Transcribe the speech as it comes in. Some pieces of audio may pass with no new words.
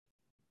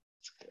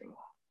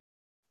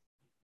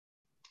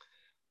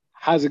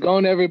How's it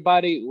going,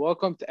 everybody?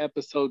 Welcome to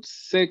episode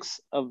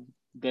 6 of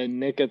the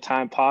Nick of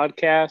Time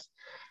podcast.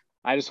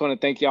 I just want to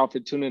thank y'all for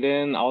tuning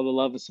in. All the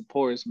love and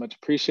support is much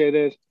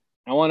appreciated.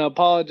 I want to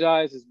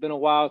apologize. It's been a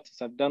while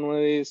since I've done one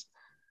of these.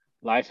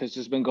 Life has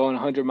just been going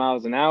 100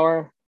 miles an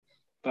hour,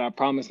 but I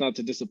promise not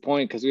to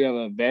disappoint because we have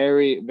a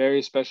very,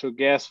 very special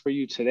guest for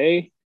you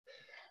today.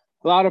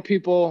 A lot of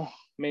people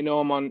may know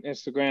him on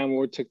Instagram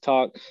or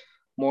TikTok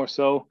more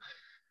so.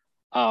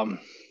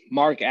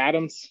 Mark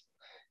Adams.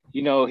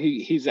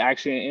 He's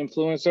actually an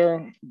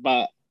influencer,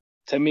 but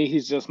to me,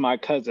 he's just my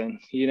cousin.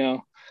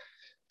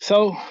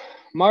 So,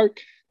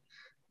 Mark,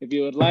 if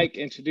you would like,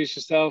 introduce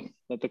yourself,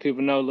 let the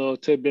people know a little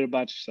tidbit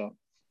about yourself.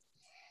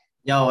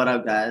 Yo, what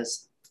up,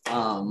 guys?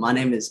 My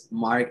name is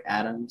Mark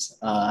Adams.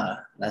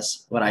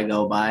 That's what I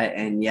go by.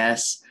 And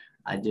yes,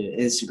 I do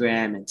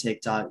Instagram and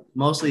TikTok,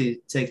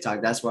 mostly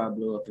TikTok. That's where I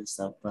blew up and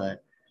stuff.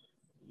 But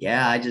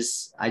yeah, I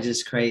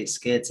just create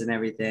skits and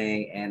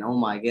everything. And oh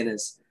my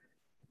goodness,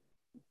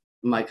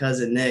 my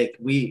cousin Nick,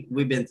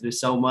 we've been through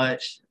so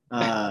much.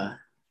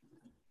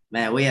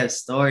 Man, we have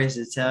stories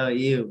to tell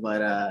you.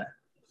 But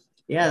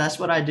yeah, that's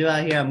what I do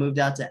out here. I moved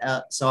out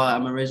so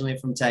I'm originally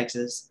from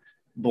Texas,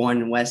 born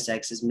in West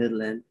Texas,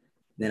 Midland.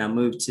 Then I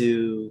moved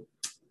to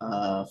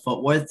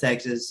Fort Worth,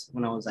 Texas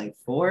when I was like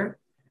 4,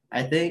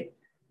 I think,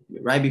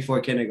 right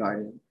before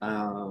kindergarten.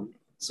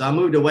 So I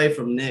moved away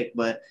from Nick,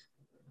 but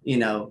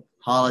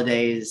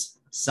holidays,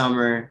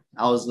 summer,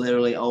 I was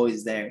literally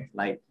always there.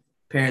 Like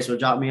parents would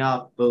drop me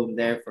off, boom,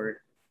 there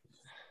for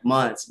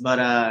months.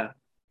 But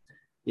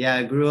yeah,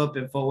 I grew up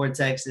in Fort Worth,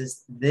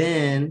 Texas.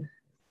 Then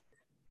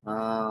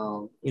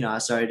I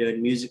started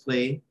doing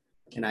Musically,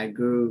 and I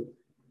grew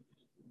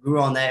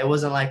on that. It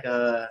wasn't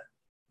I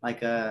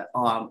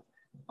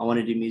want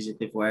to do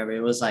Musically forever.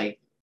 It was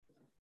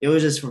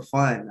just for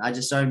fun. I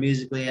just started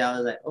Musically. I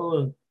was like,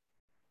 oh,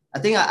 I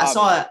think I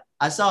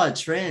saw a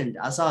trend.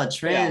 I saw a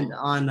trend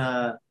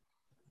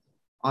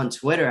on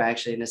Twitter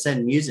actually, and it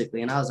said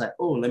Musically, and I was like,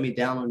 oh, let me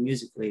download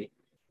Musically,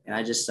 and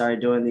I just started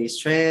doing these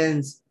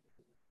trends,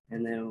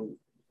 and then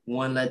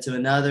one led to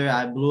another.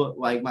 I blew up,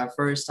 like my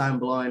first time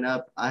blowing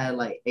up. I had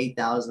like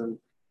 8,000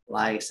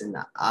 likes, and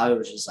I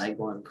was just like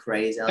going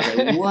crazy. I was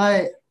like,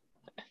 what?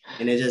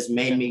 And it just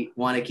made me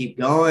want to keep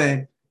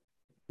going.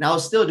 And I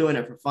was still doing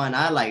it for fun.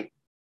 I had like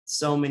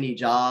so many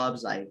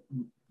jobs, like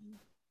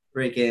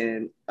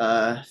freaking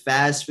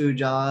fast food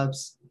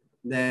jobs.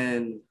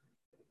 Then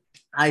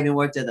I even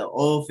worked at the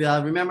oil field.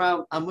 I remember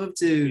I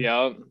moved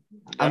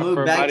I moved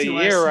for back about a to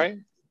year, right?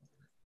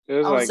 It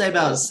was I would say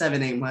about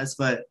 7-8 months,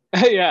 but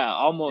yeah,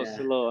 almost yeah,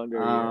 a little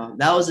under a year.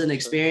 that was an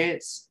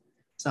experience,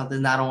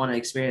 something that I don't want to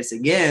experience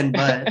again.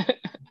 But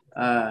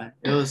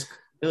it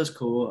was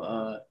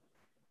cool.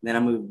 Then I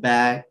moved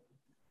back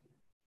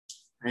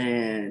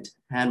and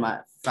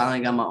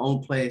finally got my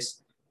own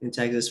place in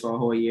Texas for a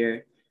whole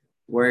year.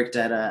 Worked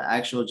at an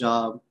actual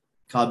job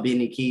called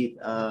Benny Keith,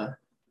 where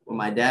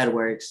my dad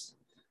works,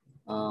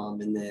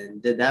 and then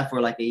did that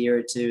for like a year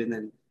or two. And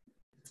then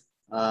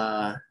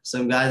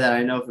some guy that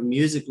I know from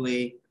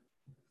Musically,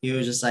 he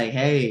was just like,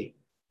 "Hey,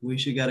 we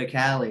should go to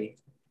Cali."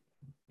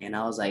 And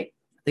I was like,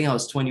 I think I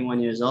was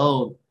 21 years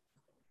old.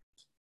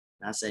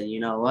 And I said, you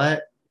know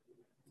what?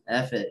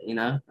 F it,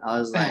 I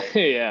was like,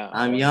 Yeah.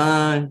 I'm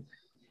young.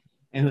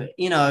 And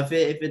if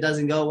it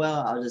doesn't go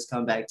well, I'll just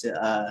come back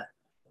to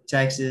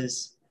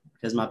Texas,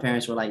 because my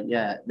parents were like,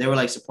 yeah, they were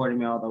like supporting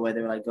me all the way.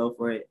 They were like, go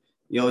for it.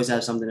 You always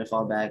have something to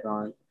fall back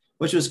on,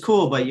 which was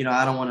cool. But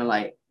I don't want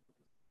to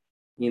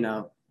you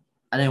know,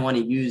 I didn't want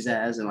to use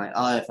that as in like,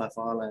 oh, if I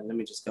fall, let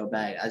me just go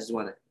back.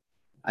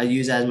 I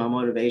use that as my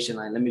motivation.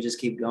 Like, let me just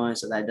keep going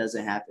so that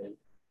doesn't happen.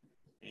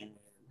 And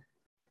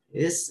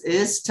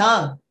it's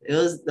tough. It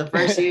was the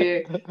first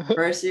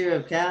year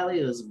of Cali.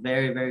 It was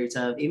very, very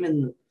tough.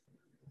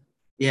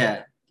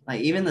 Yeah,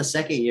 like even the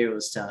second year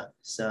was tough.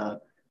 So,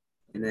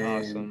 and then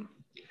Awesome.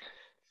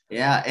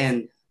 yeah,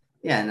 and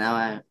yeah,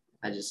 now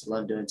I just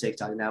love doing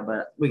TikTok now,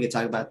 but we could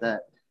talk about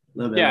that a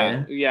little bit Yeah,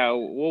 later. yeah,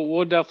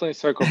 we'll definitely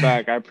circle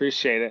back. I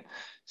appreciate it.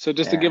 So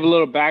just to Yeah. give a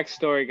little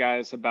backstory,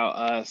 guys, about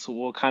us,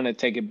 we'll kind of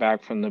take it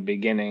back from the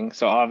beginning.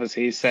 So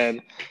obviously he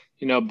said,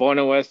 born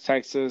in West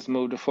Texas,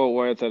 moved to Fort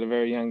Worth at a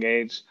very young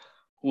age.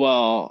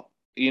 Well,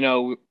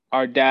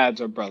 our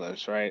dads are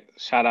brothers, right?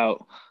 Shout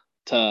out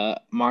to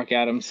Mark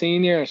Adams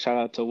Sr. and shout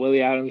out to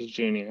Willie Adams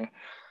Jr.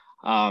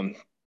 Um,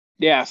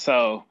 yeah,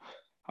 so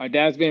our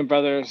dads being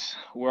brothers,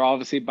 we're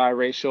obviously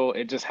biracial.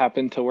 It just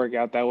happened to work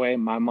out that way.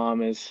 My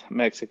mom is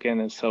Mexican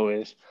and so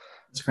is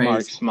It's crazy.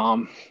 Mark's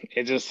mom.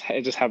 It just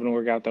happened to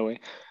work out that way.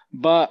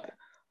 But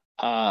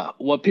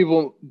what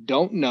people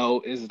don't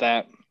know is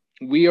that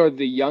we are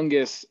the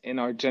youngest in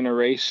our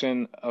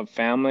generation of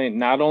family,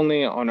 not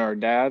only on our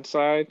dad's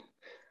side,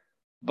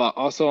 but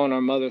also on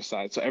our mother's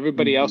side. So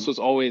everybody else Hmm. was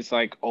always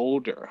like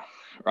older,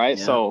 right?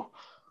 Yeah. So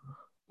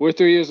we're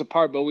 3 years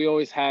apart, but we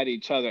always had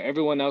each other.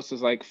 Everyone else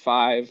is like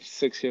 5,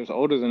 6 years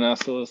older than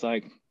us. So it's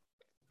like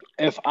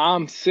if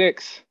I'm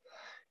 6,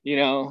 you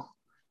know,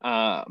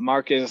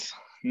 Mark is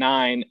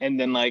 9, and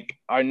then like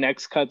our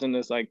next cousin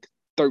is like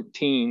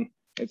 13.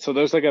 And so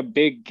there's like a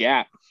big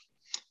gap.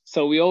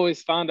 So we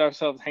always found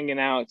ourselves hanging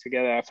out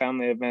together at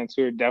family events.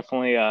 We were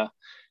definitely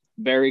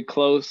very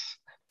close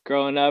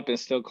growing up and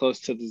still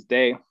close to this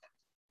day.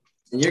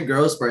 And your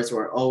growth spurts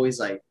were always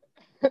like,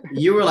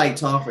 you were like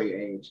tall for your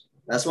age.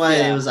 That's why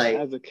it was like,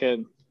 as a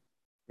kid.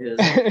 It was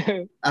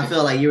like, I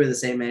felt like you were the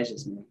same age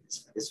as me.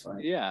 It's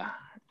funny. Yeah.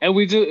 And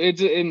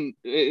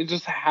it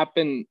just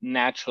happened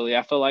naturally.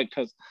 I feel like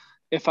because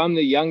if I'm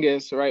the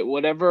youngest, right,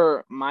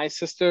 whatever my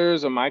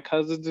sisters or my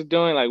cousins are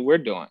doing, like we're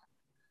doing,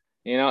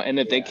 and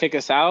if they kick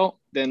us out,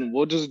 then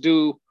we'll just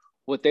do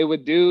what they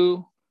would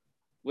do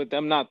with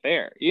them not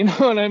there. You know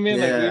what I mean?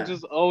 Yeah. Like we're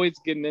just always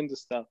getting into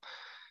stuff.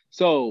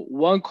 So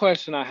one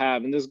question I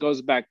have, and this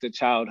goes back to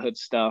childhood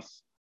stuff,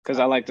 because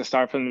I like to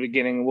start from the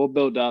beginning and we'll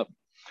build up.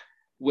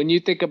 When you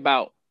think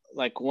about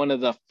like one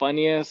of the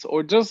funniest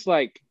or just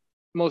like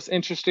most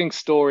interesting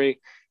story,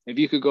 if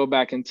you could go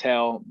back and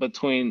tell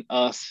between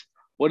us,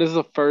 what is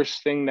the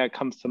first thing that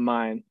comes to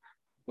mind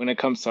when it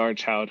comes to our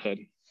childhood?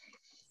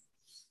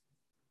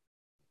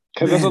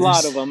 Because there's a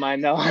lot of them, I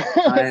know.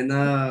 I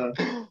know.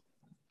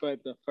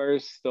 But the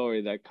first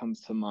story that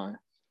comes to mind.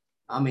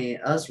 I mean,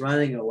 us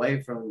running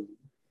away from,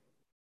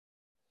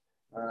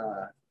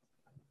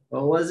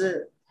 what was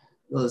it?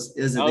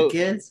 Is it the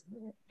kids?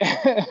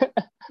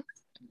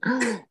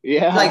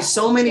 Yeah. Like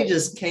so many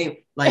just came,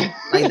 like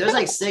there's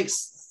like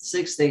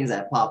six things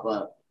that pop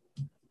up.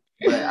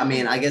 But I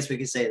mean, I guess we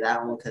could say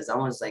that one because that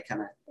one's like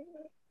kind of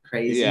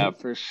crazy. Yeah,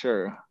 for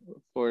sure.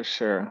 For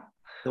sure.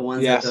 The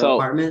ones at the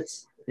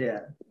apartments?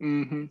 Yeah.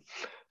 Mm-hmm.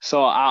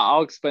 So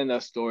I'll explain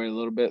that story a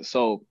little bit.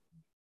 So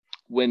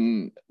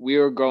when we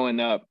were growing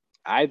up,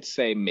 I'd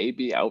say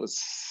maybe I was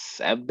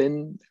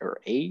 7 or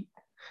 8.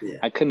 Yeah.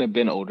 I couldn't have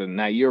been older than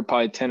that. You were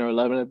probably 10 or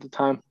 11 at the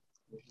time.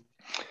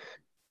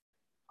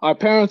 Our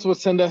parents would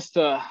send us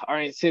to our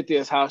Aunt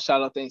Cynthia's house.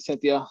 Shout out to Aunt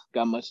Cynthia.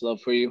 Got much love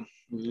for you.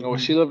 Mm-hmm.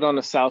 She lived on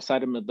the south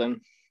side of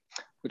Midland,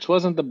 which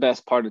wasn't the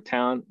best part of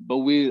town, but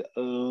we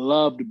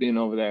loved being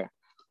over there.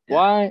 Yeah.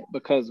 Why?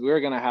 Because we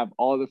were going to have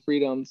all the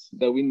freedoms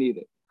that we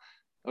needed.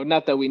 Or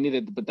not that we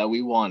needed, but that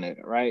we wanted,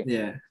 right?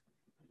 Yeah.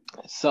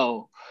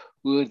 So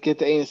we would get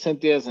to Aunt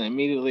Cynthia's and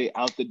immediately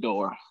out the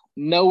door.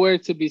 Nowhere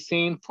to be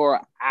seen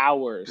for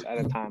hours at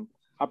a time.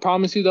 I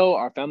promise you, though,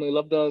 our family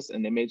loved us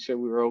and they made sure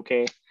we were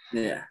okay.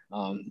 Yeah.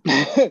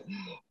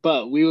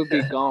 But we would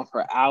be gone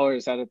for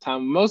hours at a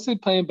time, mostly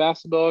playing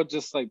basketball,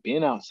 just like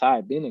being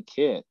outside, being a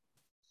kid.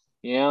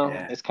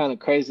 Yeah. It's kind of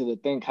crazy to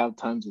think how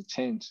times have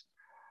changed.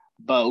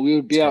 But we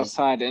would be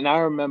outside. And I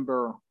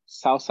remember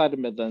south side of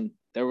Midland,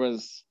 there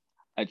was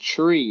a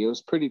tree. It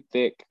was pretty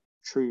thick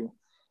tree.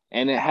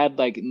 And it had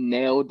like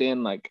nailed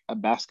in like a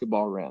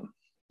basketball rim.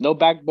 No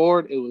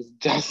backboard. It was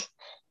just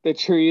the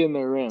tree in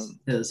the rim.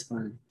 It was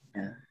fun.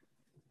 Yeah.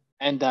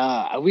 And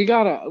we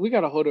got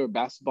a hold of a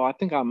basketball. I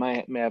think I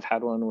may have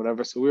had one or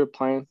whatever. So we were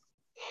playing.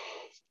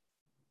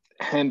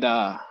 And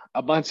a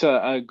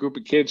group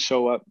of kids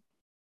show up.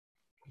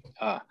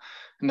 And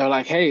they're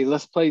like, hey,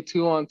 let's play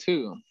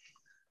 2-on-2.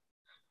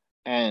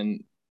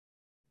 And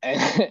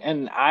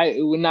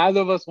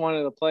neither of us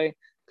wanted to play.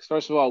 Because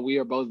first of all, we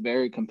are both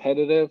very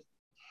competitive.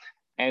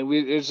 And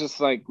it's just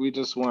like we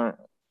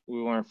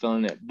weren't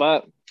feeling it.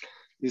 But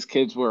these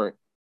kids were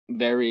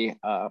very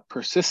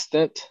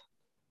persistent,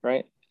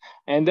 right?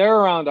 And they're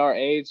around our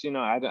age.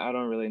 I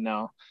don't really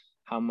know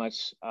how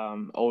much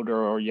older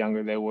or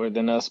younger they were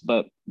than us,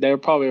 but they're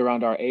probably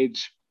around our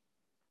age.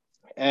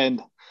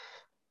 And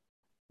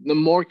the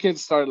more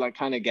kids started like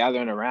kind of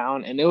gathering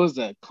around, and it was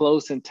a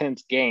close,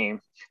 intense game.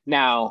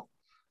 Now,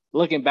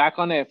 looking back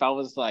on it, if I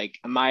was like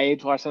my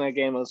age watching that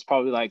game, it was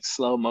probably like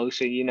slow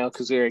motion,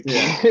 because we were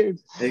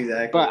kids. Yeah,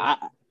 exactly. But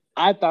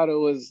I thought it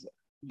was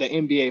the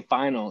NBA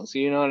Finals.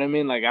 You know what I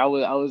mean? Like I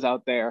was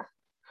out there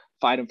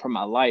fighting for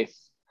my life,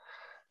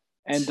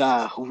 and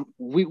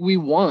we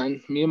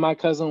won. Me and my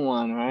cousin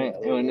won, right?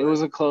 Yeah, and it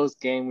was a close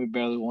game. We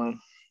barely won.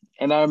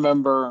 And I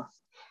remember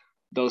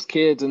those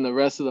kids and the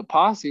rest of the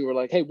posse were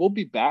like, "Hey, we'll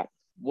be back.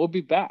 We'll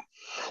be back."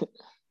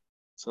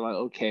 So like,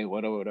 okay,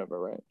 whatever,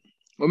 right?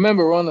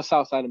 Remember, we're on the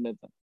south side of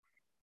Midland.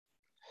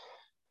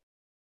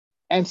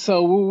 And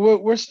so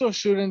we're still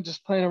shooting,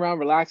 just playing around,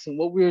 relaxing,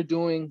 what we were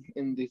doing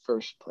in the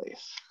first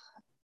place.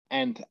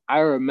 And I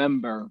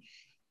remember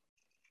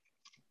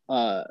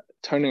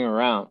turning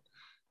around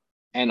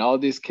and all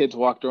these kids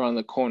walked around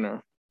the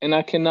corner. And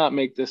I cannot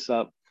make this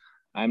up.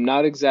 I'm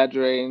not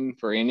exaggerating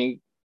for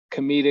any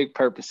comedic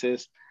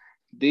purposes.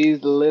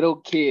 These little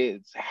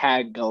kids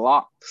had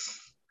Glocks,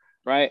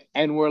 right?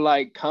 And were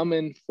like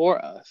coming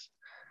for us.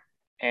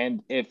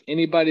 And if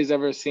anybody's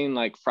ever seen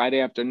like Friday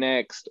After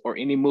Next or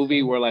any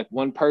movie where like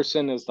one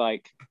person is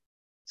like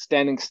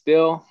standing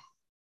still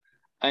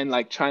and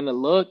like trying to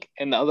look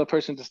and the other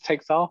person just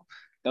takes off,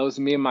 that was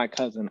me and my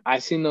cousin. I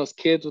seen those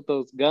kids with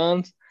those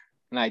guns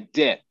and I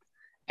dipped.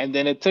 And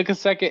then it took a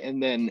second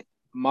and then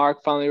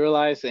Mark finally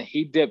realized and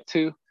he dipped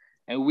too.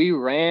 And we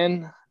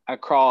ran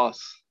across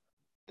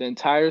the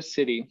entire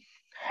city.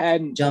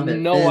 Had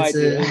no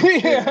idea.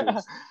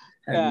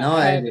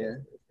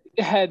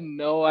 Had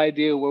no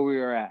idea where we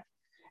were at.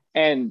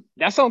 And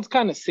that sounds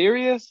kind of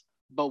serious,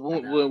 But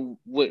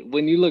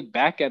when you look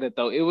back at it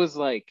though, it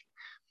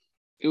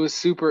was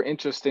super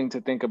interesting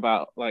to think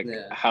about like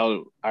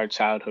how our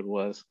childhood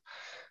was.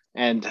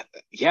 And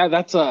yeah,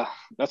 that's a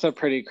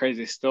pretty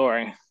crazy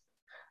story.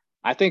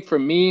 I think for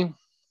me,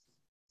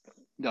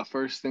 the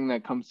first thing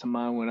that comes to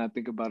mind when I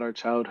think about our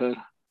childhood,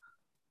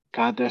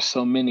 God, there's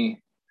so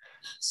many.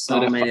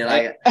 So many,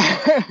 like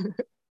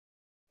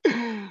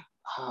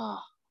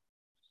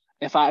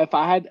if I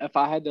had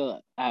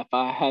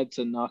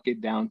to knock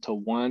it down to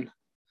one,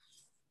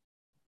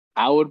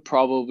 I would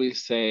probably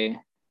say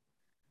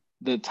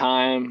the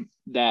time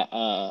that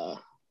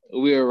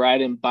we were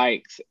riding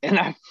bikes and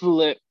I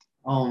flipped.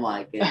 Oh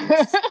my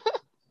goodness.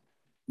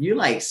 You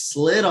like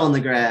slid on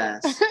the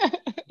grass.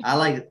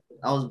 I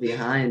was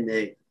behind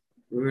Nick.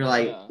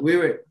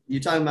 You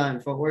talking about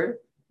in Fort Worth?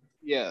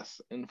 Yes,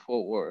 in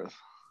Fort Worth.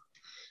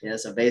 Yeah,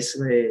 so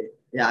basically,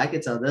 yeah, I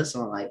could tell this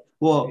one. Like,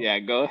 yeah,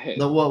 go ahead.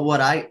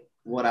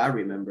 What I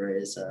remember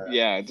is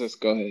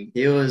just go ahead.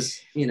 He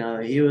was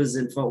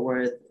in Fort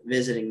Worth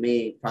visiting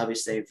me, probably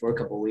stayed for a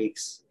couple of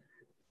weeks.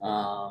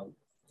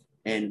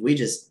 And we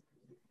just,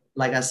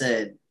 like I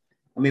said,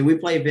 I mean, we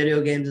play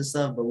video games and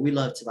stuff, but we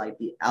love to like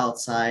be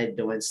outside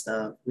doing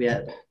stuff. We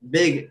had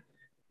big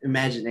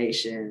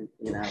imagination,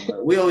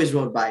 but we always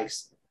rode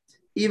bikes.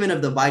 Even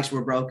if the bikes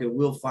were broken,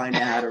 we'll find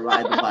out how to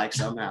ride the bike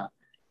somehow.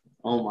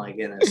 Oh my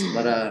goodness.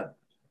 But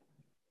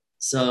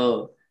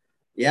so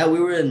yeah, we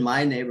were in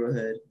my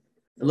neighborhood,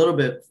 a little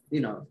bit,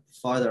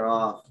 farther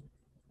off,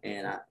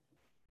 and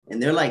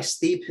they're like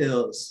steep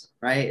hills,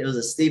 right? It was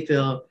a steep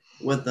hill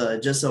with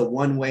just a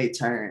one-way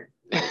turn.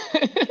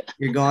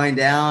 You're going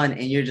down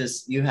and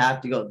you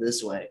have to go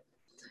this way.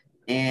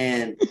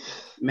 And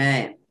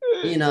man,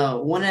 1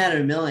 out of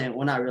a million,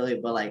 well, not really,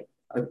 but like,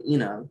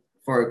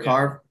 for a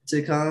car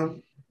to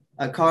come,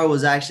 a car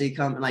was actually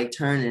coming, like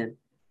turning,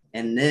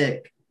 and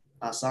Nick,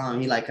 I saw him,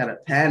 he like kind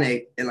of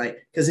panicked and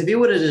like, cause if he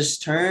would have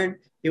just turned,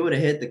 he would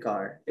have hit the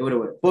car. It would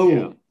have went boom.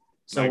 Yeah.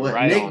 So like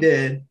what Nick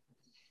did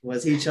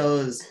was he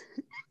chose,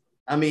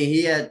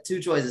 he had two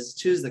choices: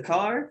 choose the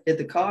car, hit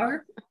the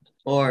car,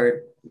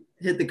 or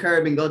hit the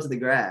curb and go to the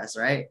grass,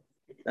 right?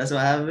 That's what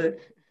happened.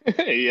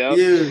 Yeah.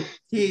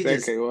 He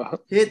just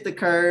hit the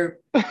curb,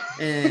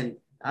 and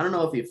I don't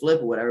know if he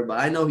flipped or whatever, but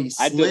I know he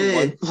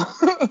slid.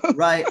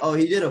 Right. Oh,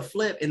 he did a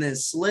flip and then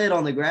slid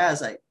on the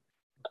grass, like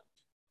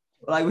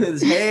with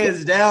his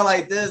hands down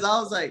like this. I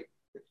was like,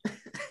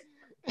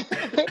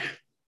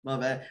 my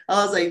bad.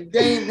 I was like,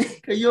 dang,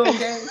 Nick, are you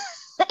okay?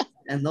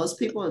 And those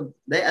people,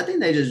 I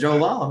think they just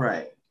drove off,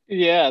 right?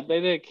 Yeah,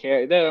 they didn't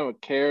care. They don't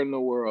care in the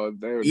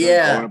world. They were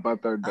just going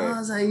about their day. I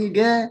was like, you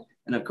good?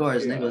 And of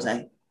course, Nick was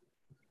like,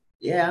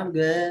 yeah, I'm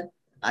good.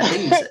 I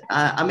think he said,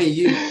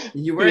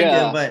 you were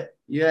good, but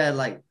you had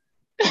like,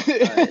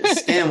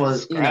 skin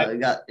was,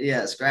 got,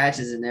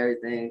 scratches and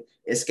everything.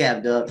 It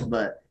scabbed up,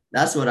 but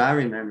that's what I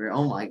remember.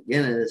 Oh my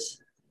goodness.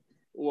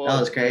 Well, that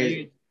was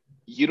crazy.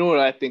 You know what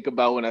I think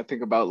about when I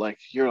think about like,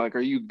 you're like, are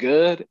you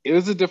good? It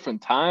was a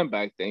different time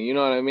back then. You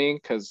know what I mean?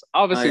 Because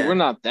obviously we're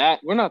not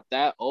that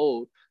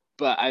old,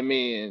 but I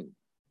mean,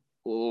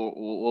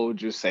 what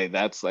would you say?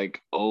 That's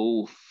like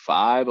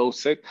 05,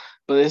 06,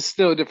 but it's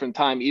still a different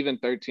time, even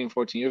 13,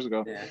 14 years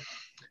ago. Yeah.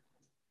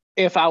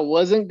 If I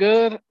wasn't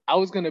good, I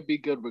was gonna be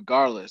good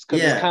regardless.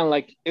 Because it's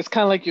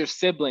kind of like your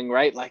sibling,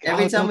 right? Like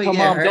every time we get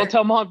hurt, don't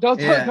tell mom, don't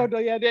tell.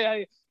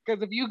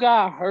 Because if you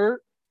got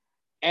hurt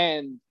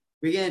and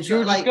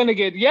you're gonna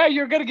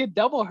get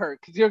double hurt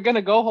because you're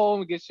gonna go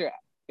home and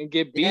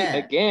get beat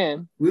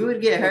again. We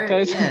would get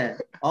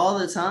hurt, all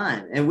the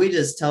time, and we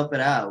just tough it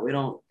out. We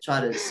don't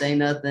try to say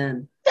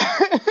nothing.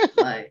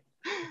 Like,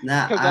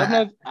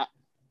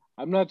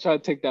 I'm not trying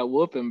to take that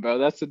whooping, bro.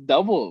 That's a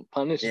double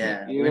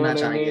punishment. Yeah, we're not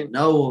trying to get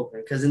no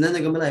whooping, because then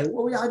they're gonna be like,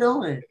 "What were y'all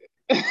doing?"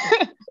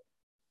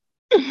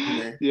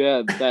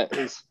 Yeah, that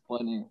is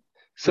funny.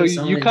 So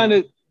you kind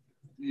of,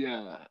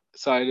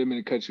 sorry, I didn't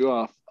mean to cut you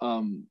off.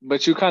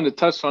 But you kind of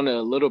touched on it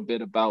a little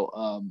bit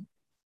about,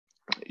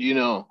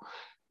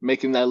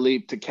 making that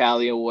leap to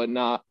Cali and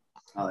whatnot.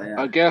 Oh yeah.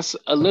 I guess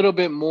a little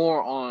bit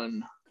more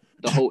on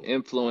the whole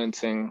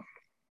influencing.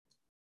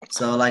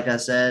 So, like I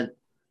said,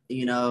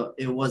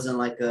 it wasn't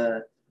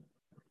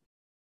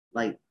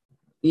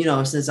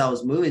since I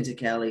was moving to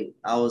Cali,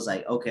 I was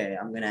like, okay,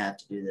 I'm gonna have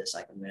to do this.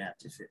 Like, I'm gonna have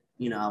to,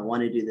 I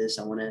want to do this.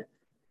 I want to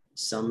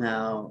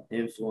somehow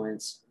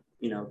influence.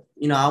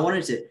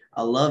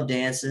 I love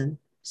dancing,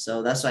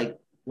 so that's like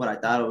what I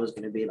thought it was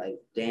gonna be,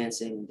 like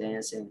dancing.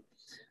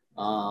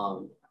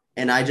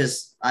 And I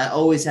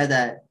always had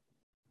that,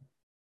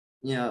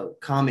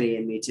 comedy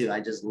in me too.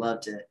 I just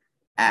love to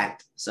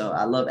act, so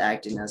I love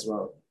acting as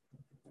well.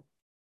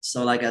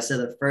 So, like I said,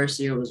 the first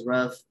year was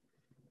rough.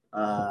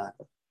 I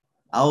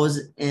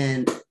was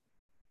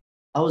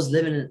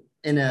living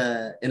in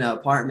an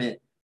apartment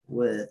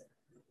with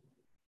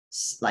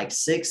like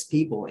 6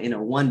 people in a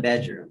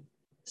 1-bedroom.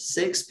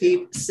 6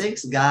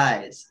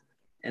 guys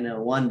in a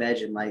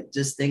 1-bedroom. Like,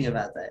 just think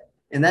about that.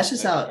 And that's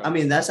just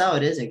that's how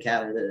it is in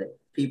Cali. That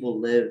people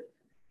live,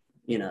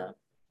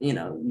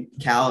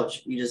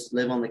 couch. You just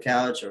live on the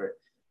couch or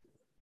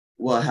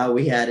well, how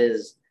we had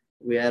is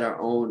we had our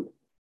own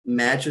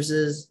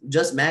mattresses,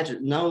 just mattress,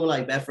 no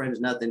like bed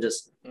frames, nothing,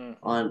 just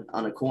on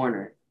a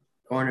corner.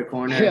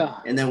 Yeah.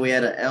 And then we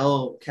had an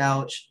L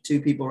couch, two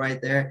people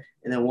right there,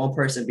 and then one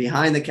person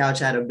behind the couch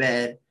had a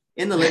bed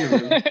in the living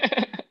room.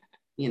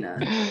 You know,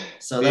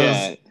 so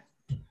that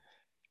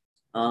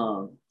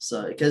was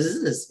so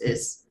because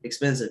it's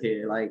expensive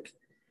here. Like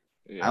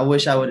I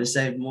wish I would have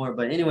saved more,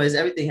 but anyways,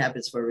 everything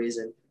happens for a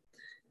reason.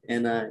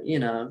 And you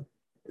know,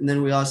 and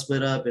then we all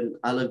split up, and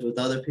I lived with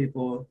other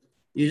people.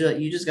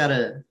 You just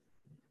gotta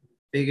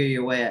figure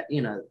your way out,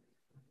 you know,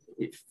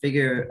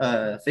 figure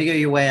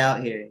your way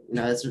out here. You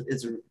know, it's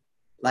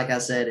like I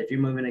said, if you're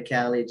moving to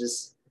Cali,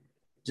 just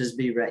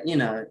be ready, you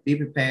know, be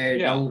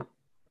prepared. Yeah.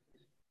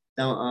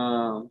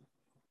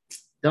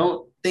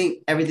 Don't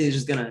think everything's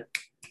just gonna,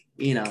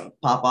 you know,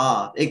 pop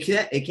off. It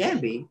can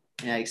be,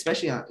 yeah,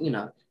 especially on, you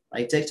know,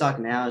 like TikTok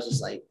now is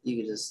just like you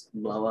can just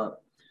blow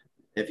up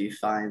if you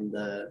find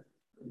the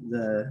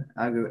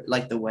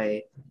like the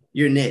way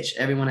your niche.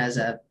 Everyone has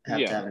to have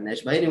to have a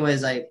niche. But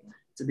anyways, like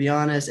to be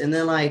honest, and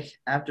then like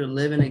after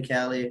living in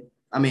Cali,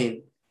 I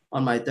mean,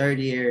 on my third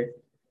year,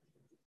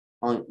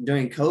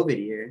 during COVID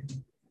year,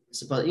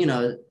 you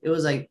know, it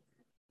was like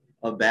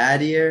a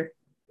bad year,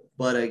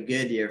 but a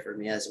good year for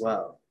me as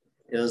well.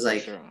 It was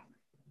like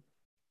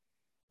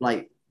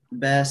like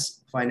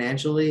best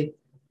financially,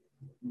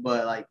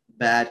 but like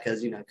bad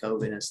because, you know,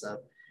 COVID and stuff.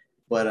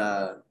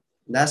 But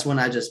that's when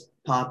I just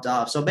popped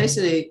off. So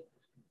basically,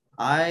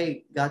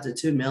 I got to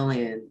 2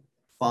 million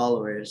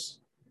followers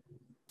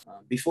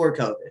before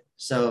COVID.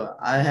 So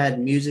I had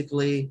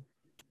Musically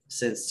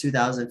since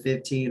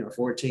 2015 or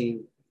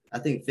 14, I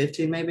think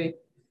 15 maybe,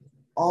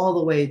 all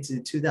the way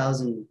to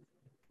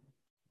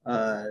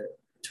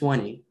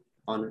 2020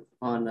 on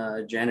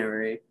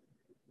January.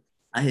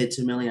 I hit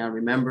 2 million, I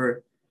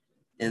remember.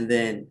 And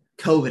then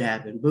COVID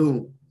happened,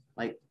 boom,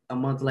 like a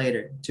month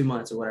later, 2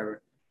 months or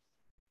whatever.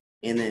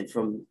 And then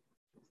from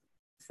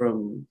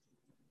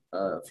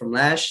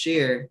last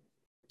year,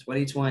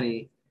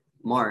 2020,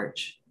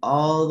 March,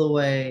 all the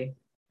way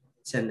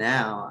to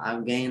now,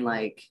 I've gained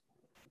like,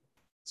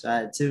 I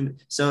got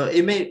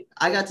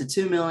to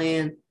 2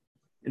 million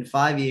in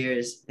 5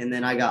 years. And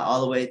then I got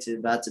all the way to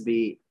about to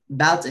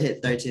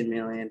hit 13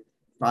 million,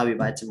 probably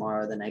by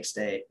tomorrow, the next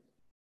day.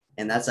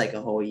 And that's like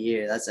a whole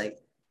year. That's like,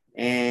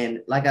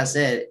 and like I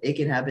said, it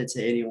can happen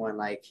to anyone.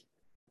 Like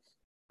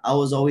I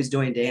was always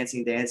doing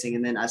dancing.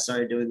 And then I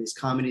started doing these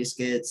comedy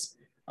skits.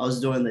 I was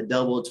doing the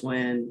double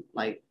twin,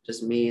 like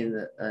just me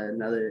and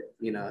another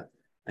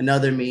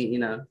me, you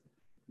know,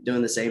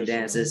 doing the same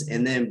dances.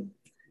 And then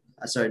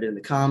I started doing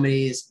the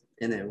comedies,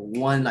 and then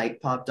one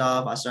like popped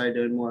off. I started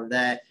doing more of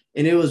that.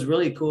 And it was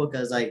really cool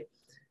because like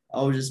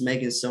I was just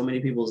making so many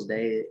people's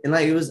day. And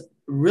like it was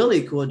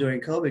really cool during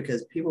COVID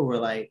because people were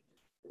like,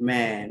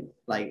 man,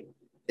 like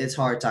it's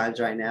hard times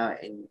right now.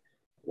 And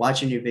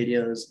watching your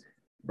videos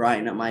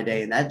brighten up my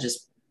day. And that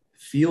just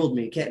fueled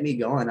me, kept me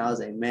going. I was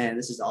like, man,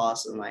 this is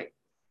awesome. Like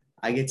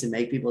I get to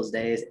make people's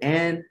days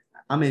and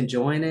I'm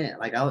enjoying it.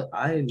 Like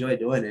I enjoy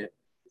doing it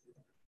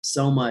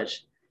so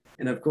much.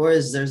 And of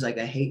course, there's like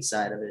a hate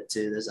side of it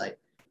too. There's like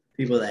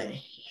people that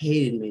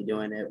hated me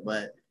doing it,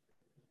 but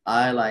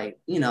I like,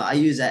 you know, I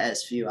use that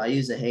as fuel. I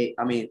use the hate.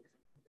 I mean,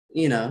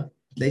 you know,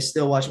 they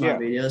still watch my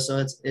videos,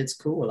 so it's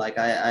cool. Like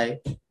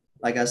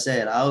like I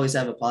said, I always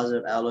have a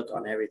positive outlook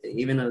on everything,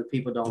 even though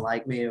people don't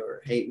like me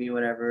or hate me,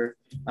 whatever.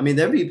 I mean,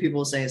 there'll be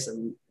people saying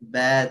some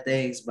bad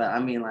things, but I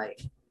mean, like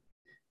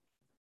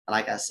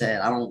I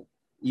said,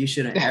 you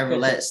shouldn't ever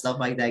let stuff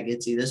like that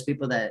get to you. There's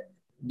people that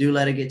do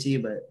let it get to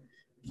you, but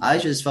I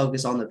just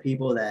focus on the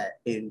people that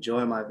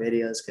enjoy my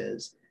videos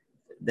because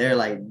they're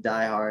like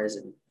diehards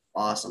and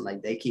awesome.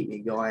 Like they keep me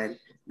going.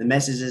 The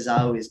messages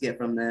I always get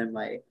from them,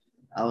 like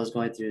I was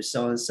going through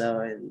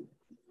so-and-so and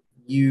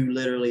you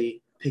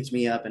literally picked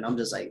me up, and I'm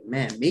just like,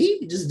 man,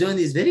 me just doing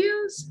these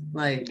videos?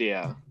 Like,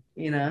 yeah,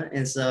 you know,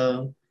 and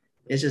so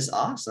it's just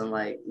awesome.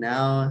 Like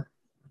now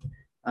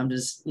I'm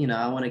just, you know,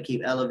 I want to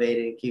keep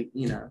elevating, keep,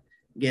 you know,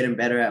 getting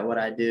better at what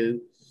I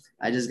do.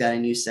 I just got a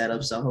new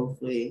setup, so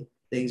hopefully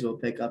things will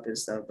pick up and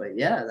stuff. But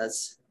yeah,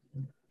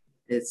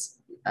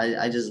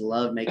 I just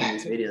love making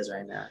these videos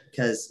right now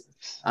because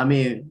I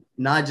mean,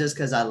 not just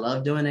because I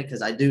love doing it,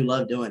 because I do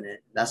love doing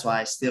it. That's why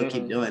I still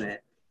keep doing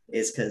it.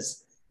 It's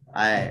because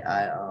I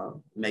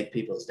make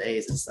people's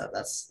days and stuff.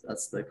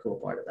 That's the cool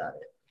part about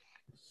it.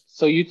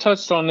 So you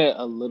touched on it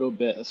a little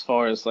bit as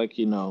far as like,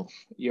 you know,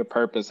 your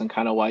purpose and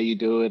kind of why you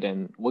do it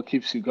and what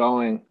keeps you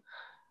going.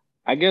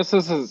 I guess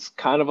this is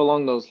kind of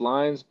along those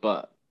lines,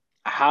 but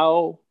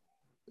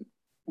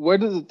where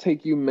does it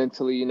take you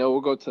mentally? You know,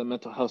 we'll go to the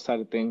mental health side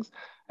of things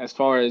as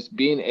far as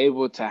being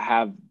able to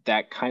have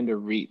that kind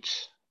of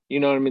reach. You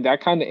know what I mean?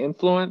 That kind of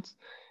influence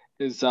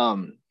is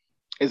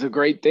a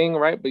great thing,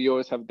 right? But you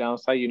always have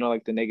downside, you know,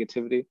 like the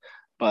negativity.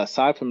 But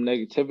aside from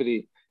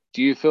negativity,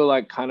 do you feel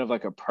like kind of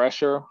like a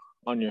pressure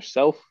on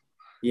yourself?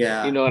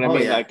 Yeah. You know what I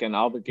mean? Yeah. Like an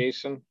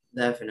obligation?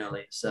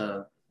 Definitely.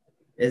 So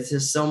it's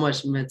just so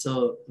much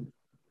mental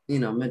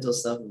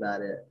stuff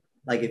about it.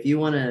 Like if you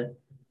want to,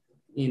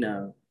 you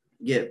know,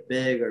 get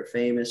big or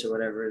famous or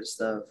whatever and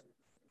stuff,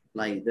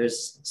 like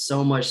there's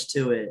so much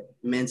to it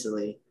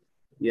mentally.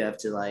 You have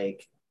to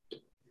like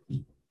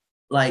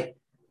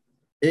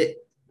it.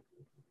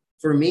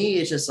 For me,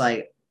 it's just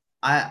like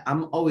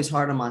I'm always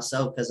hard on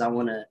myself because I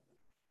want to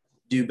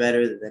do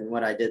better than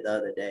what I did the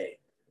other day.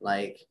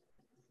 Like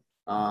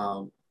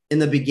in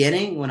the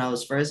beginning when I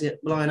was first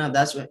blowing up,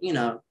 that's when,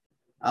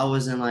 I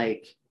wasn't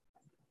like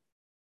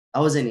I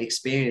wasn't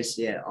experienced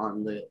yet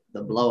on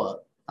the blow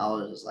up. I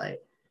was just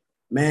like,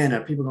 man,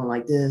 are people gonna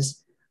like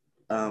this?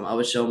 I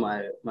would show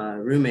my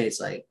roommates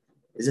like,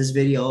 is this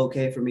video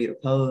okay for me to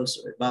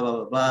post or blah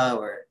blah blah blah,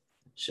 or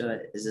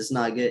is this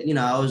not good?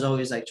 I was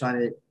always like trying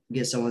to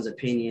get someone's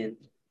opinion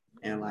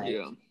and like,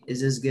 Yeah. is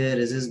this good?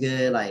 Is this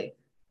good? Like,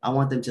 I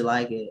want them to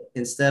like it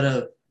instead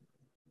of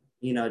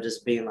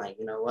just being like,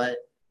 you know what,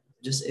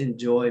 just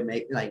enjoy,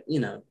 make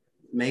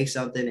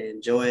something and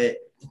enjoy it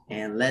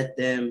and let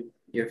them,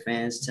 your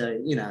fans, tell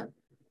you,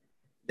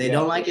 they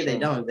don't like it, sure. They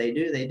don't. They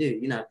do, they do.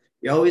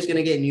 You're always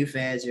gonna get new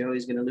fans. You're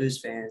always gonna lose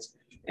fans.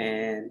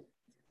 And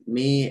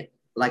me,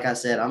 like I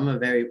said,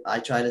 I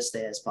try to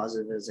stay as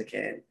positive as I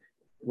can,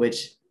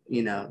 which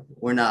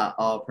we're not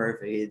all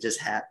perfect. It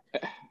just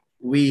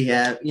we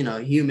have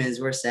humans.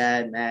 We're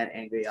sad, mad,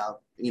 angry,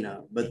 all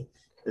But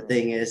the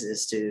thing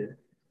is to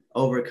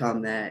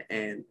overcome that.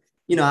 And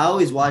I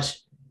always watch.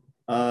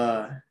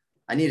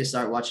 I need to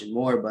start watching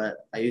more,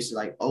 but I used to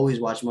like always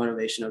watch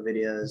motivational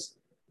videos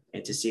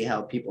and to see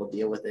how people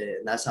deal with it.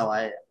 And that's how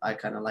I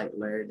kind of like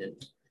learned. And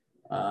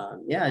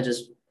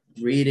just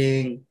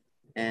reading.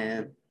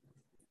 And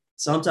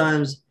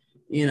sometimes,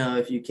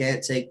 if you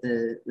can't take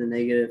the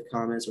negative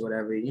comments or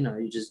whatever,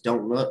 you just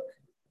don't look.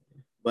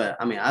 But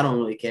I mean, I don't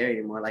really care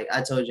anymore. Like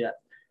I told you,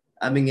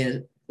 I've been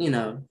getting,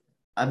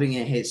 I've been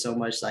getting hate so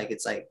much. Like,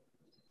 it's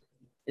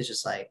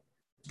just like,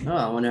 oh,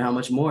 I wonder how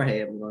much more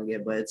hate I'm going to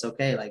get, but it's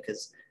okay. Like,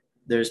 cause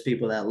there's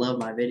people that love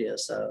my videos.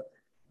 So,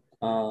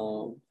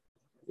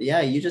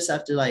 you just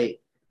have to like,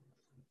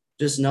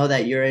 just know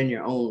that you're in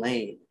your own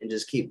lane and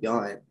just keep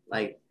going.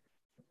 Like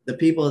the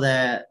people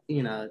that,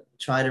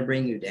 try to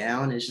bring you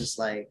down, it's just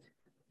like,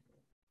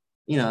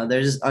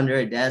 they're just under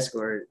a desk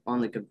or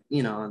on the,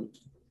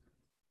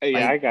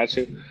 Yeah, I got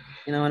you.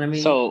 You know what I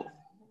mean? So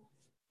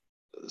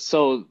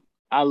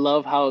I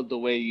love how the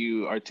way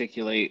you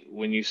articulate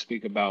when you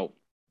speak about,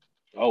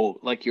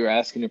 like you're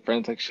asking your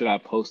friends, like, should I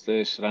post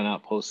this? Should I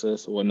not post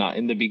this or whatnot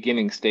in the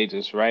beginning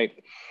stages, right?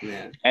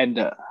 Yeah.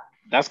 And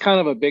that's kind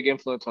of a big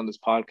influence on this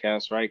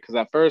podcast, right? Because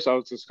at first I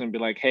was just going to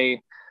be like,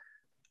 hey,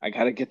 I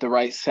got to get the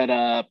right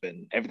setup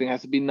and everything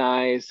has to be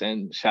nice.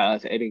 And shout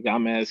out to Eddie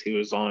Gomez. He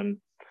was on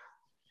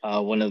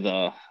one of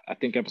the, I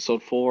think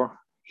episode 4.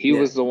 He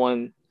was the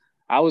one.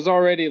 I was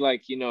already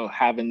like,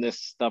 having this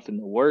stuff in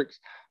the works,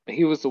 but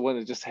he was the one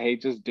that just, hey,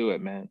 just do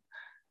it, man.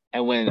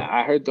 And when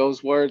I heard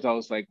those words, I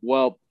was like,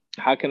 well,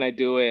 how can I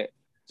do it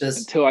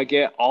until I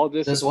get all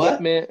this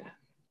equipment? What?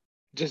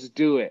 Just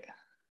do it.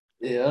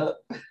 Yeah.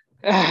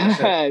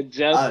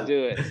 Just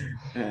do it.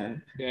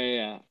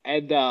 Yeah.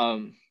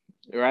 And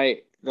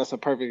right, that's a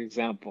perfect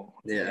example.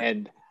 Yeah.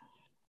 And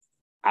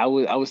I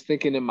was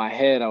thinking in my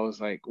head, I was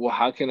like, well,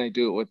 how can I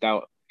do it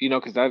without,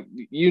 because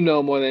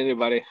more than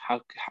anybody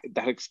how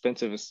that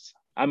expensive is.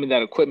 I mean,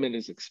 that equipment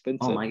is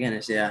expensive. Oh my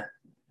goodness, yeah.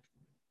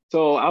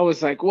 So I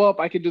was like, well,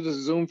 I could do the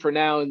Zoom for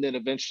now, and then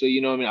eventually,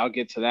 I'll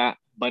get to that.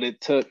 But it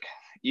took,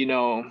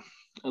 a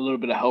little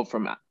bit of help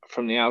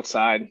from the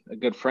outside, a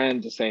good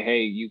friend to say,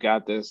 hey, you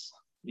got this.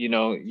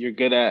 You're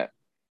good at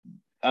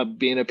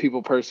being a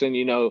people person.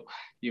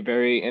 You're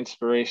very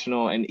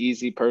inspirational and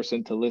easy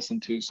person to listen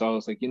to. So I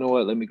was like, you know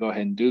what? Let me go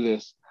ahead and do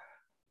this.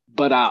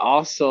 But I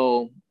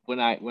also, when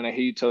I hear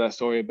you tell that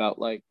story about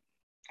like,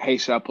 hey,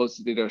 should I post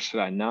this video or should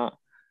I not?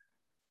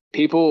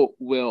 People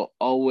will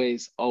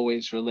always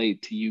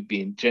relate to you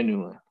being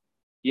genuine,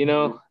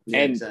 Yeah,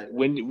 and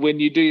exactly. when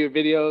you do your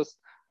videos,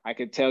 I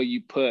could tell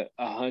you put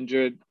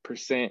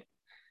 100%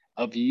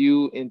 of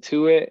you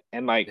into it,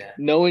 and like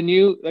knowing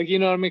you, like, you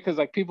know what I mean? Because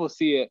like people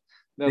see it,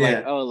 they're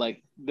like, oh,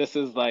 like this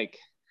is like,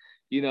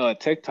 a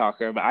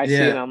TikToker, but I see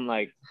it, I'm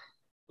like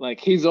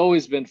he's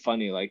always been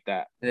funny like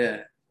that.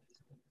 Yeah.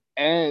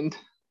 And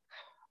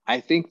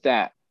I think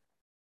that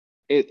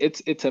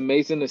it's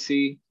amazing to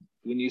see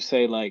when you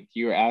say like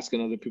you're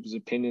asking other people's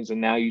opinions and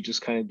now you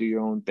just kind of do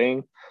your own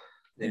thing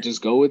and just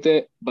go with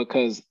it,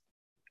 because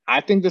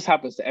I think this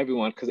happens to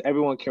everyone, because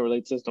everyone can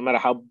relate to this no matter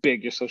how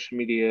big your social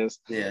media is.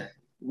 Yeah.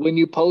 When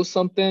you post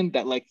something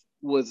that like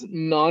was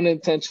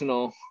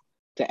non-intentional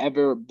to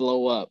ever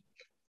blow up,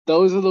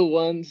 those are the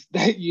ones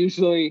that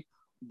usually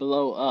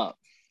blow up.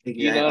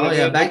 Exactly. You know what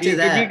I mean? Back to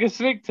that. If you can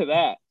speak to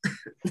that.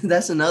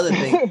 That's another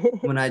thing.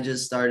 When I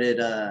just started,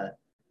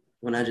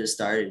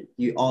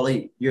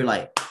 you're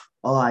like,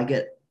 oh,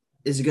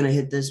 is it gonna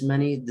hit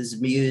this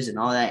views and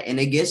all that, and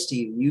it gets to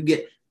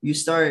you. You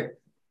start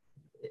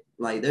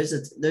like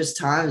there's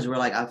times where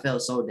like I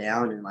felt so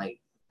down and like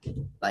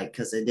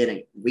because it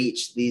didn't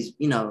reach these,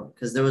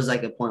 because there was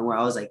like a point where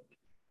I was like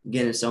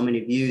getting so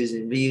many views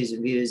and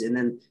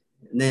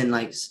then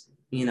like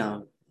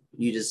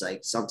you just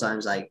like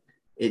sometimes like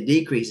it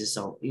decreases.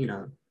 So,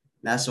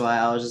 that's why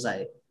I was just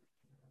like,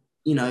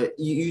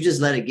 you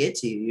just let it get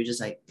to you. You're just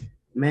like,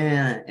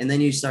 man. And then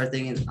you start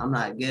thinking, I'm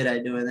not good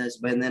at doing this.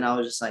 But then I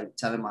was just like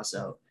telling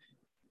myself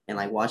and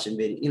like watching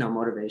video,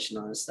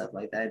 motivational and stuff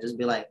like that. Just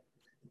be like,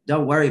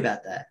 don't worry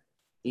about that.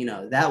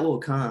 That will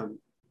come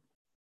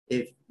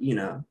if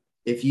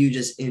you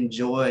just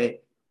enjoy.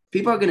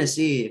 People are going to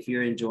see if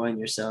you're enjoying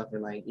yourself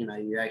and like,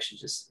 you're actually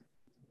just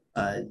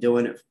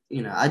doing it.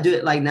 I do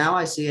it like now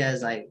I see it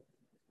as like,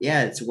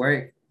 yeah, it's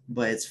work,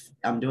 but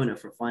I'm doing it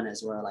for fun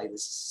as well. Like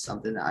this is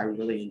something that I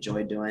really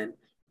enjoy doing,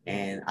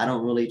 and I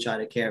don't really try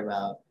to care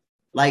about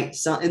like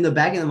some in the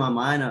back of my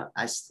mind.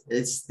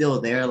 It's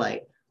still there,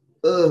 like,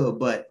 oh,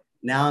 but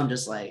now I'm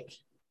just like,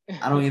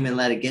 I don't even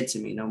let it get to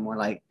me no more.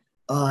 Like,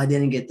 oh, I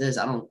didn't get this.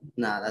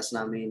 That's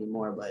not me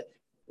anymore. But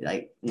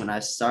like when I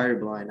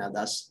started blowing up,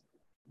 that's,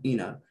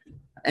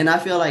 and I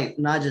feel like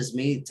not just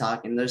me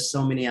talking, there's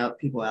so many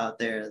people out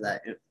there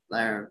that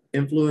are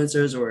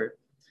influencers or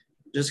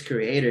just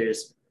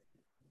creators.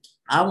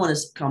 I want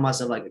to call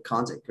myself like a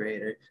content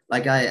creator.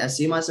 Like I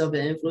see myself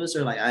an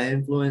influencer, like I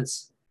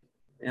influence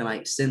and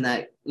like send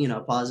that,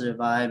 positive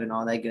vibe and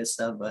all that good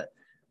stuff. But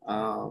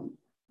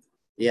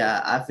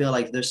yeah, I feel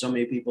like there's so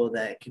many people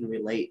that can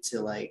relate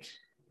to like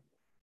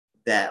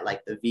that,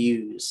 like the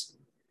views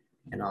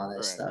and all that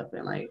Right. stuff.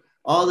 And like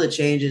all the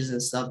changes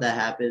and stuff that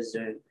happens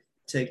during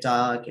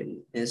TikTok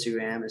and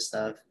Instagram and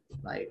stuff.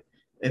 Like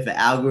if an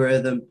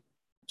algorithm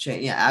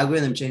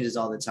changes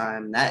all the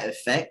time, that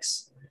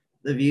affects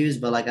the views.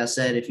 But like I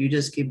said, if you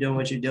just keep doing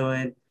what you're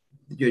doing,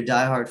 your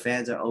diehard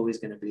fans are always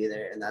going to be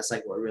there. And that's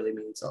like what really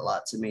means a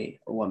lot to me,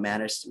 or what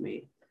matters to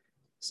me.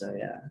 So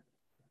yeah.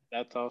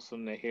 That's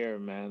awesome to hear,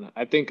 man.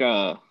 I think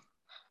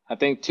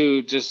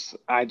too, just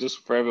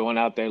for everyone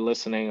out there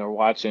listening or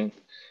watching,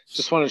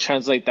 just want to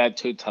translate that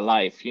to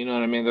life. You know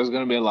what I mean? There's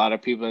gonna be a lot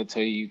of people that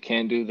tell you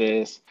can't do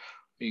this,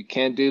 you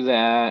can't do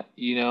that,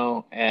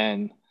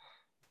 and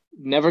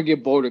never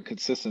get bored of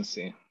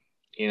consistency.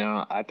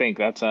 I think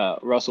that's a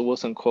Russell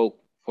Wilson quote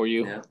for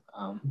you. Yeah.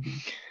 Um,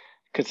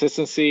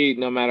 Consistency,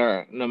 no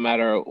matter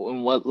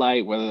in what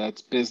light, whether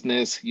that's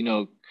business,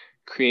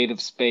 creative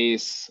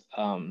space,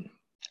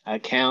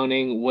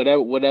 accounting,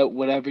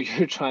 whatever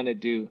you're trying to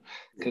do,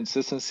 Yeah.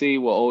 consistency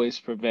will always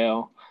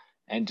prevail,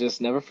 and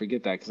just never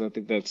forget that, because I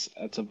think that's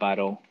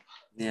a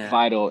Yeah.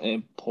 vital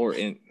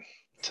important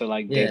to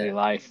like daily Yeah.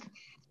 life.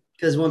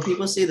 Because when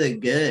people see the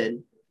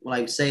good,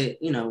 like say,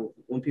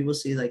 when people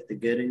see like the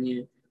good in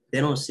you, they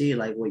don't see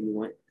like what you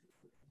went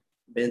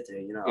been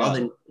through,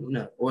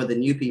 Yeah. or the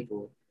new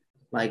people.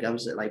 Like I'm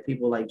saying, like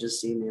people like just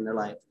see me and they're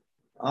like,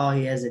 oh,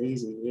 he has it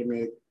easy.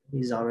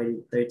 He's already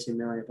 13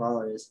 million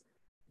followers.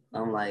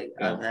 I'm like,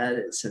 Yeah. I've had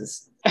it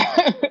since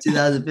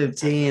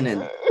 2015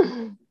 and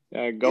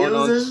Yeah, it going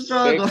was on a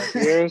struggle. 6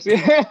 years.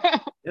 Yeah.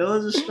 It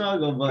was a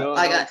struggle, but Going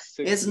like on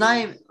six it's not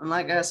years. even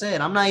like I said,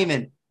 I'm not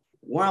even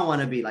where I want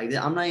to be. Like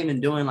I'm not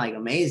even doing like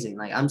amazing.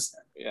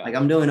 Yeah. Like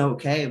I'm doing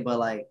okay, but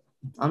like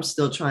I'm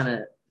still trying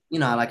to,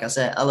 like I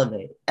said,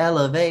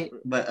 elevate.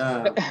 But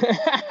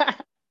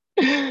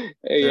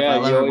Hey, yeah, Certified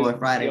you Lover always Boy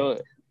Friday.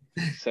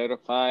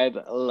 certified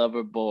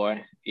lover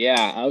boy.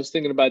 Yeah, I was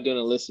thinking about doing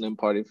a listening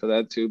party for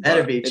that too,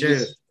 Better but be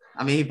true.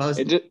 I mean, he it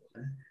posted. just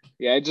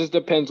yeah, it just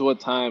depends what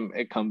time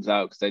it comes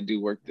out, because I do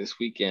work this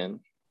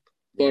weekend.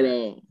 But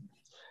Yeah.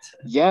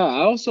 yeah, I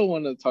also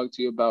want to talk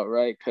to you about,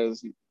 right,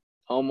 because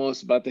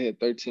almost about to hit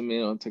 13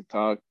 million on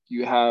TikTok.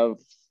 You have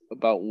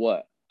about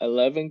what,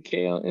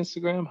 11K on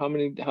Instagram? How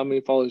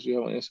many followers do you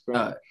have on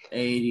Instagram?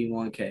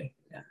 81K.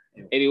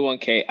 Yeah.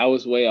 81K. I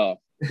was way off.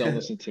 Don't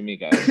listen to me,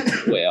 guys.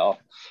 Way off.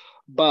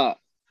 But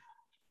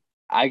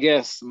I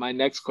guess my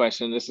next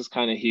question, this is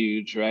kind of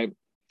huge, right?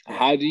 Yeah.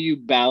 How do you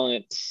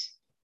balance,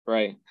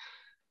 right,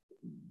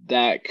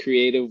 that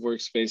creative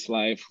workspace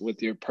life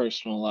with your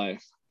personal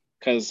life?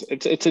 Because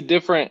it's a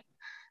different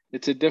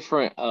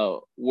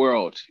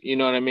world. You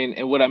know what I mean?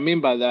 And what I mean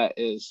by that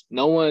is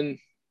no one,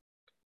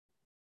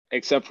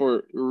 except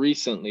for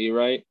recently,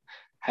 right,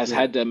 has Yeah.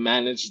 had to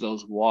manage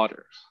those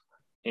waters.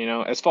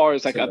 As far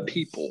as like a So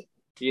people.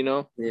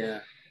 yeah,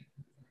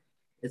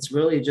 it's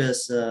really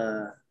just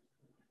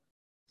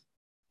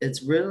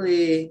it's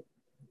really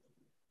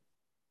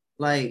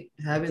like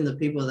having the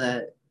people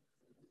that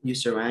you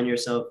surround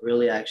yourself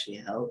really actually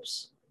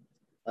helps.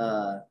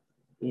 Uh,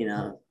 you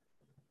know,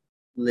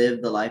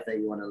 live the life that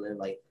you want to live.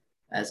 Like,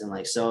 as in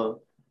like,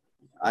 so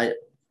I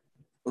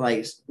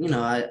like,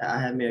 I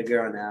have me a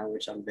girl now,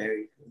 which I'm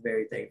very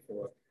very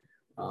thankful.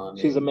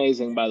 She's And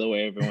amazing, by the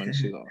way, everyone.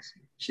 She's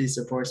awesome. she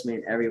supports me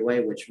in every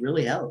way, which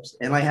really helps.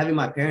 And like having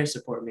my parents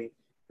support me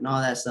and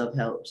all that stuff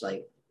helps.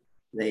 Like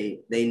they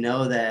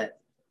know that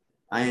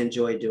I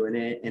enjoy doing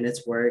it and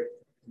it's work,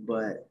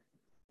 but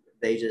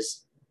they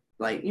just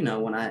like, when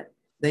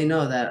they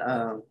know that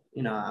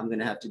I'm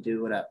gonna have to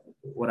do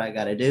what I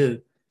gotta do.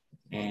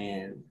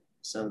 And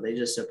so they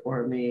just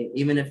support me,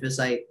 even if it's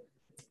like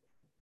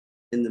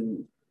in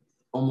the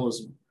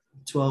almost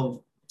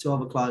 12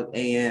 o'clock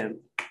a.m.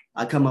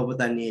 I come up with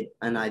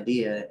an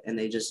idea and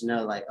they just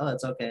know like, oh,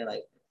 it's okay.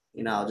 Like,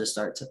 I'll just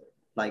start to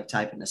like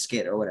typing a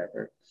skit or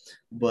whatever.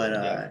 But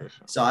Yeah, for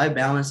sure. so I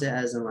balance it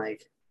as in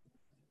like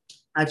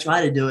I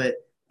try to do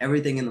it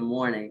everything in the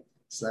morning.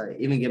 So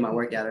even get my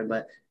workout in,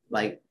 but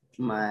like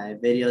my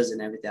videos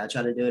and everything, I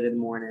try to do it in the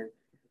morning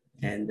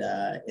and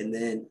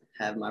then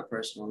have my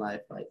personal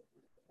life like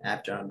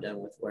after I'm done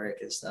with work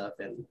and stuff.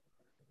 And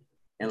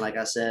like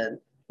I said,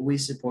 we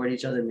support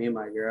each other, me and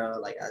my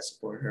girl, like I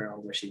support her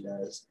on what she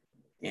does.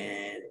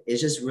 And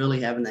it's just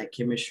really having that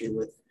chemistry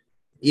with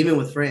even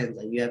with friends.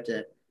 Like you have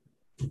to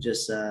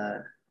just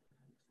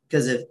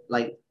because if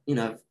like, you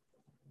know,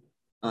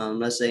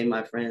 let's say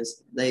my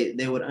friends,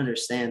 they would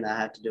understand that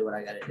I have to do what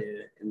I got to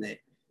do, and they,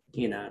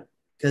 you know,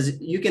 because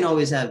you can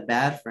always have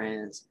bad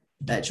friends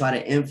that try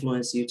to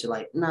influence you to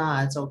like,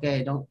 nah, it's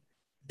okay, don't,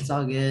 it's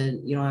all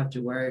good, you don't have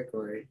to work,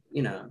 or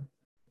you know,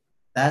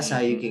 that's how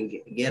you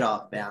can get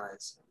off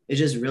balance. It's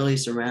just really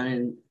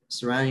surrounding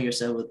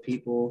yourself with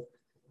people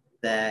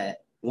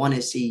that want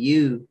to see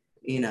you,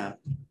 you know,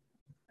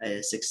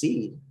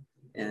 succeed,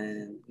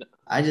 and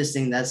I just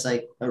think that's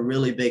like a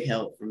really big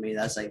help for me.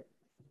 That's like,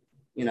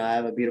 you know, I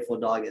have a beautiful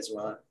dog as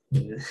well.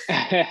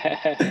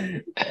 I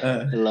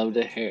love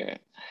to hear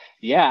it.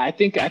 Yeah, I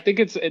think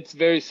it's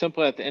very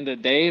simple at the end of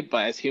the day,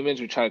 but as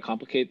humans we try to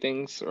complicate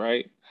things,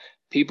 right?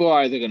 People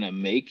are either gonna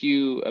make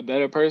you a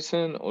better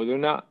person or they're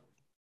not.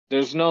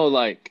 There's no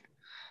like,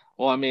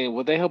 well, I mean,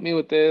 will they help me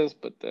with this?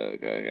 But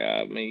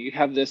I mean, you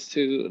have this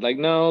too. Like,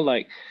 no,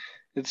 like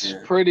it's Yeah,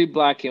 pretty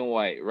black and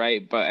white,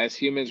 right? But as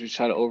humans, we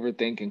try to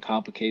overthink and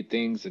complicate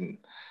things, and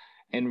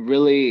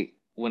really,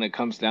 when it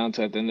comes down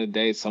to at the end of the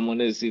day,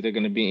 someone is either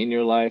going to be in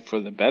your life for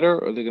the better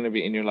or they're going to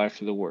be in your life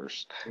for the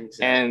worse.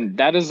 exactly. And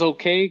that is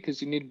okay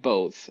because you need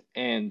both.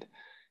 And,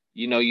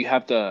 you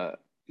have to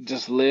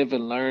just live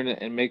and learn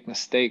and make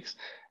mistakes.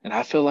 And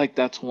I feel like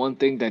that's one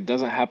thing that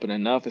doesn't happen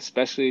enough,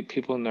 especially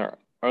people in their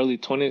early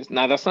 20s.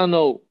 Now, that's not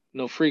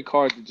no free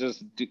card to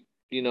just do,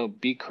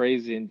 be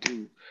crazy and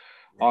do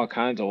all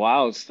kinds of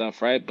wild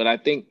stuff, right? But I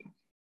think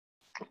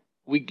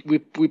we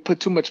put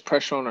too much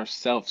pressure on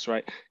ourselves,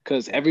 right?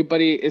 Because Yeah,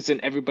 everybody is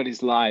in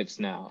everybody's lives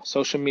now.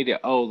 Social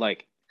media, oh,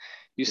 like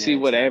you yeah, see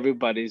what exactly.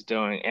 everybody's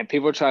doing, and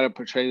people try to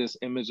portray this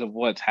image of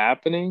what's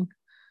happening,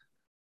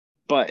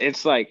 but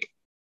it's like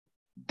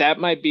that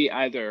might be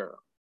either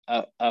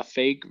a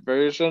fake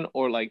version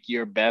or like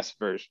your best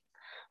version.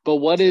 But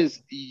what Exactly.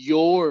 is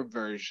your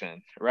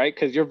version, right?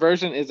 Because your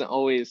version isn't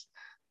always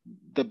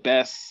the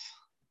best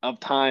of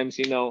times,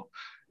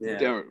 Yeah,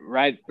 they're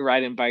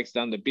riding bikes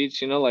down the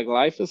beach, like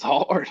life is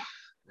hard.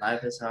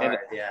 life is And hard.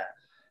 Yeah,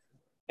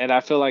 And I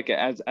feel like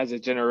as a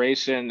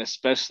generation,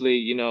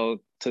 especially, to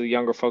the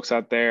younger folks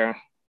out there,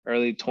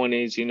 early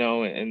 20s,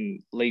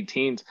 and late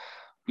teens,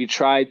 we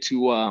try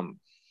to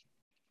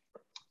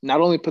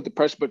not only put the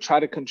pressure, but try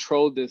to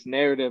control this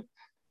narrative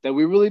that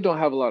we really don't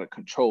have a lot of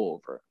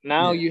control over.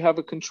 Now yeah, you have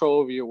a control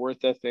over your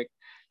worth ethic,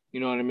 you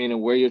know what I mean,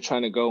 and where you're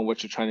trying to go and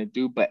what you're trying to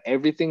do, but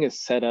everything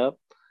is set up,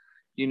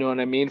 you know what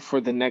I mean,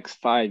 for the next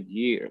 5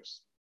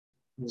 years.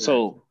 exactly.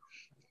 So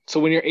so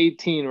when you're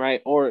 18,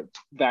 right, or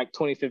back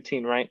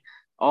 2015, right,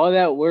 all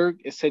that work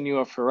is setting you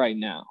up for right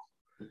now,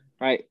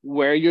 right?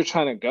 Where you're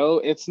trying to go,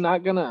 it's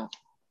not gonna,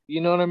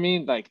 you know what I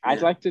mean? Like I'd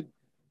Yeah, like to.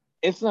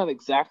 It's not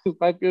exactly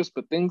 5 years,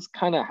 but things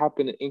kind of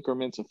happen in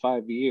increments of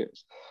 5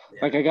 years.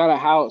 Like yeah, I got a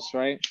house,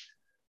 right?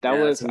 That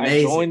yeah. It's was I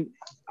amazing. joined.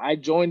 I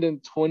joined in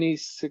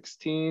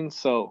 2016,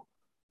 so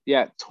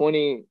yeah,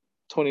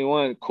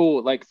 2021.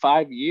 Cool, like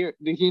 5 years.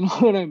 You know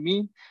what I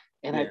mean?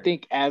 And I Yeah,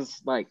 think as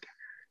like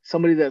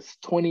somebody that's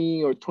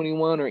 20 or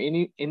 21 or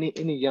any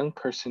young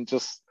person,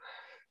 just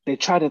they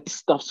try to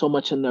stuff so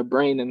much in their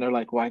brain and they're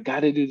like, well, I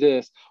got to do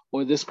this,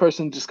 or this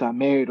person just got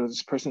married, or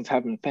this person's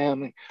having a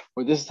family,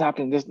 or this is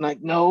happening. This,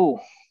 like, no,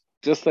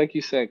 just like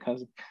you said,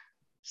 cousin,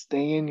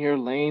 stay in your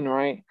lane,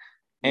 right?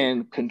 yeah,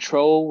 And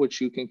control what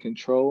you can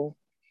control.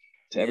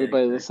 To yeah.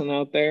 everybody Exactly. listening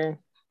out there,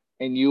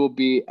 and you will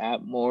be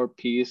at more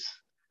peace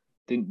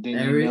than you know.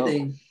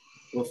 Everything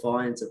will fall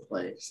into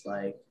place.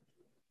 Like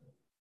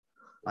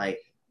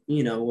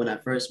you know, when I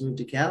first moved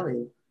to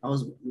Cali, I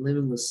was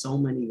living with so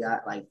many guys,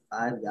 like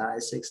 5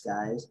 guys, 6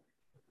 guys,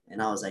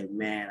 and I was like,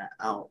 man,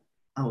 I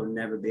will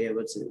never be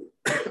able to.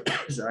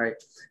 Sorry,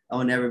 I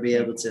will never be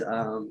able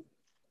to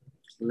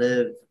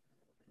live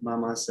by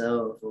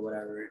myself or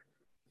whatever.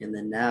 And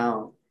then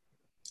now,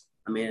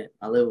 I mean,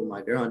 I live with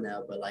my girl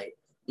now, but like,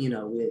 you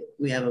know,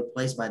 we have a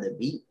place by the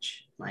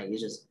beach. Like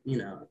it's just, you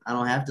know, I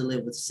don't have to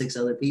live with 6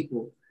 other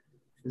people.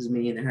 It's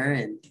me and her,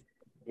 and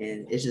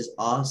it's just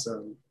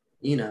awesome,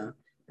 you know.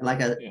 And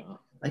Yeah,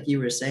 like you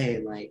were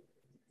saying, like,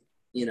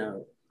 you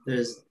know,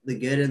 there's the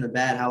good and the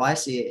bad. How I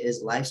see it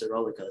is life's a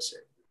roller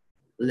coaster.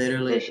 for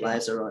Literally, sure.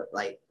 life's a roller,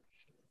 like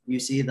you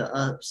see the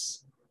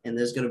ups, and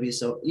there's gonna be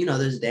so you know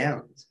there's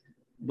downs,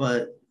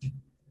 but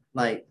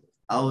like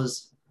I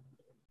was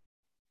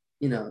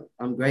you know,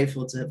 I'm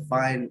grateful to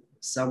find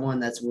someone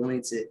that's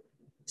willing to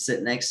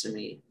sit next to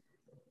me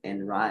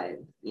and ride,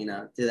 you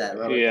know, through that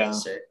roller Yeah,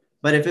 coaster.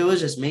 But if it was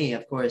just me,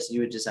 of course,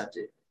 you would just have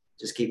to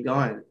just keep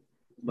going.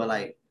 But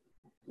like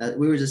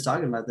we were just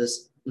talking about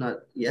this not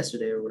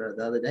yesterday or whatever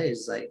the other day.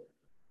 It's like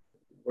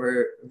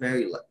we're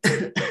very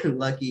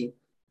lucky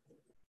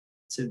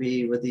to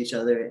be with each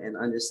other and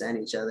understand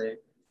each other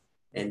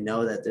and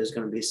know that there's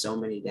going to be so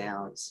many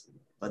downs,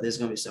 but there's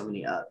going to be so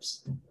many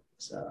ups.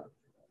 So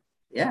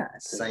yeah,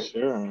 it's For like,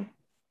 sure.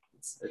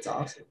 it's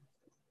awesome.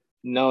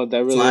 No,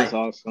 that It's really is like,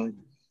 awesome.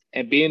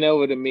 And being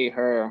able to meet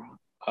her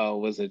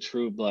was a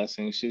true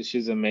blessing.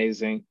 She's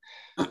amazing.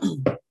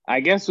 I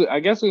guess we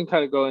can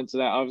kind of go into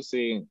that.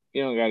 Obviously,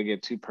 you don't got to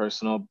get too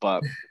personal,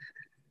 but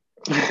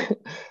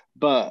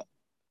but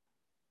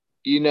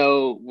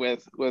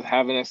with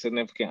having a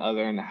significant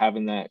other and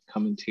having that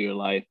come into your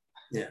life,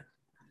 yeah,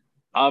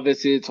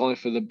 obviously it's only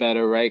for the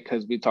better, right?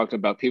 Because we talked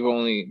about people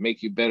only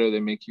make you better, they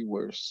make you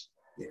worse.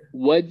 yeah.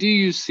 What do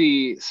you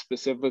see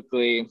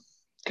specifically?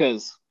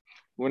 Because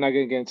we're not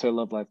gonna get into their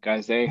love life,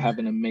 guys. They have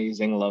an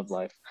amazing love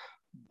life.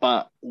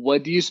 But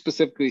what do you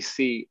specifically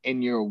see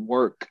in your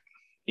work?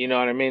 You know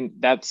what I mean?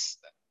 That's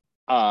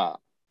uh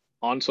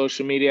on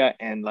social media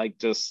and like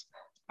just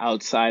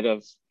outside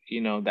of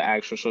the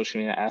actual social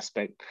media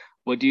aspect.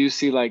 What do you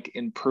see like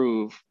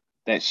improve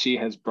that she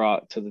has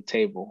brought to the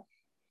table?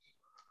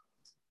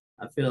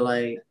 I feel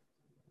like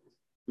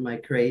my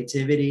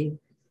creativity,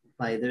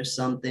 like there's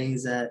some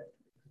things that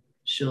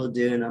she'll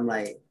do, and I'm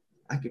like,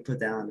 I could put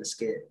that on the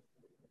skit.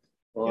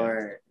 Yeah,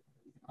 Or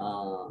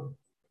um,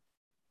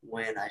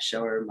 when I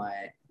show her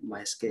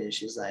my skit,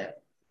 she's like,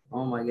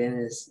 "Oh my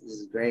goodness, this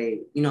is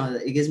great." You know,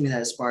 it gives me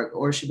that spark.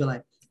 Or she'll be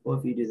like, "Well,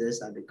 if you do this,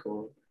 that'd be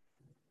cool."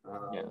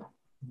 yeah,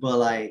 But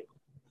like,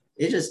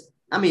 it just,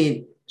 I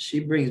mean, she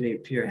brings me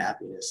pure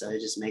happiness, so it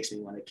just makes me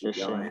want to for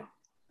keep going sure.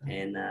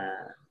 and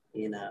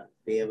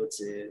be able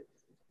to.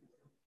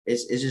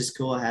 It's just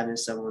cool having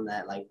someone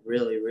that like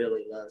really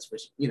really loves,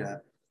 which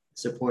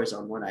supports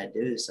on what I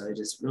do. So it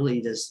just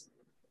really just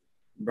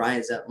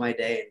brightens up my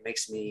day and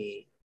makes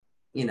me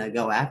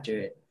go after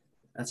it.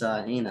 That's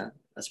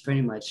that's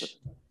pretty much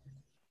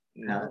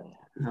how No.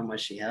 how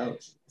much she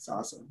helps. It's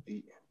awesome.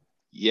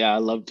 Yeah, I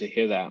love to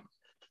hear that.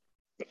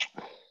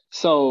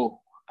 So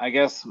I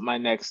guess my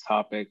next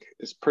topic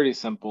is pretty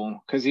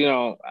simple because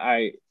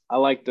I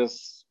like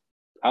this.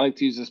 I like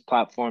to use this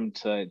platform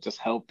to just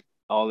help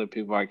all the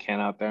people I can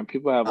out there, and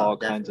people have Oh, all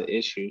kinds of definitely.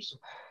 issues.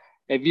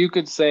 If you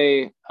could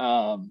say,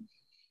 I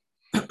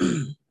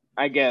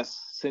guess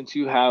since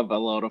you have a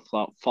lot of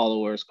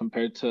followers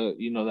compared to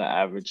the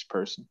average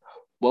person,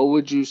 what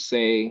would you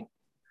say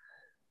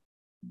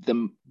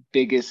the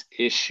biggest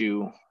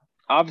issue?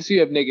 Obviously,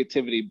 you have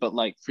negativity, but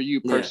like for you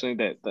Yeah, personally,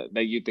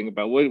 that you think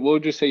about, what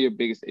would you say your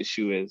biggest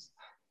issue is,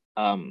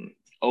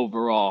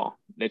 overall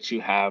that you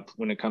have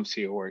when it comes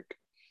to your work?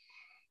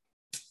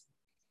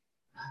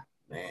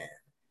 man.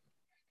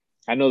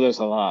 I know there's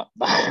a lot.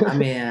 I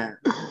mean,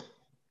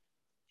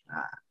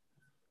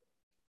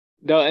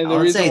 No, and I the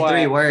would reason say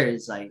three why,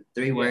 words, like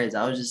three yeah, words.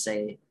 I would just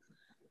say,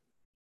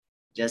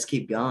 just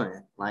keep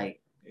going.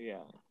 yeah,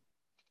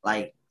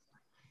 Like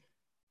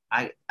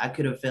I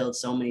could have failed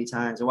so many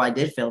times, or I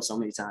did fail so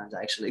many times,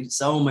 actually,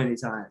 so many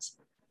times.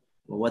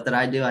 But what did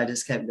I do? I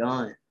just kept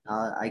going.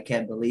 I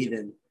kept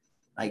believing,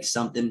 like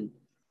something's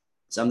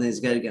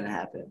good gonna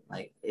happen.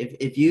 Like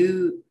if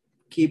you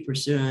keep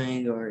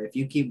pursuing, or if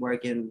you keep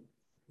working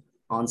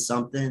on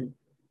something,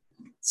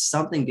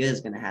 something good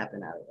is gonna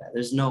happen out of that.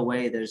 There's no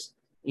way.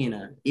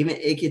 Even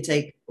it could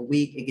take a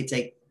week, it could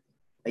take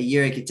a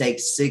year, it could take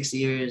 6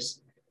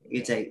 years, it could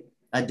yeah. take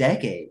a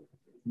decade.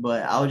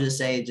 But I would just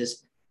say,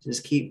 just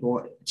keep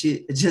going,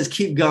 just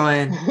keep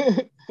going,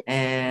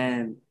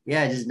 and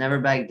yeah, just never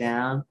back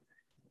down.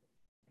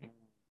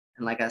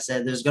 And like I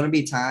said, there's gonna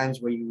be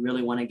times where you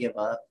really want to give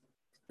up.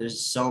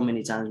 There's so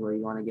many times where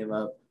you want to give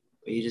up,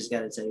 but you just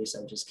got to tell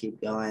yourself, just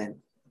keep going,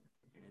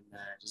 and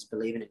just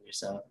believing in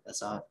yourself.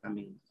 That's all. I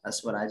mean,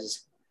 that's what I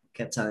just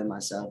kept telling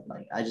myself.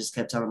 Like I just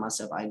kept telling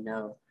myself, I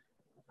know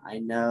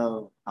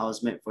I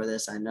was meant for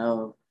this. I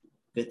know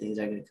good things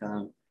are gonna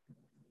come.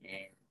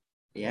 And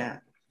yeah,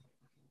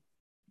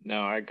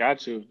 No, I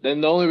got you.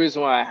 Then the only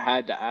reason why I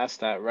had to ask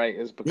that, right,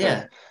 is because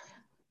yeah,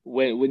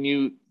 when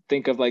you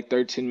think of like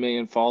 13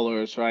 million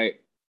followers, right,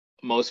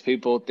 most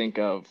people think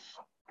of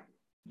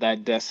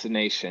that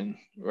destination,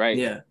 right?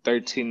 yeah,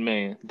 13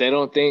 million. They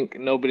don't think,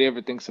 nobody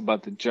ever thinks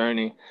about the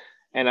journey.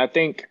 And I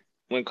think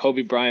when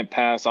Kobe Bryant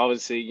passed,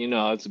 obviously,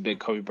 I was a big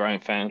Kobe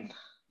Bryant fan.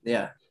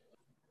 yeah.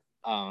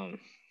 Um,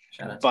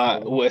 Shout out to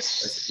but Kobe. with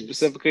Rest in peace.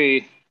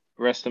 specifically,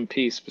 rest in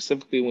peace,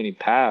 specifically when he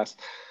passed,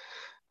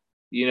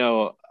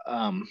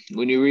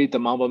 when you read The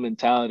Mamba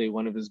Mentality,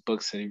 one of his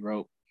books that he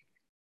wrote,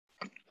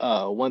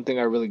 one thing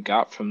I really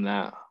got from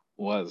that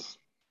was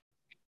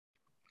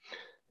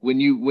when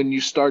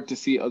you start to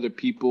see other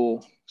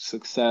people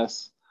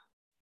success,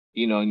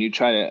 and you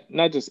try to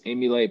not just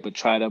emulate, but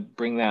try to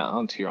bring that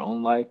onto your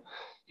own life,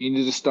 you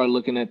need to start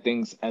looking at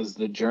things as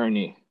the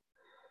journey,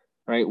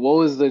 right? What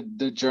was the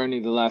journey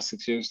the last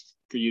 6 years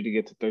for you to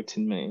get to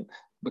 13 million?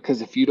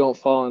 Because if you don't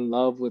fall in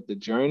love with the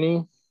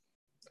journey,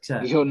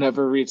 Exactly. you'll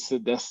never reach the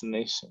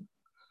destination,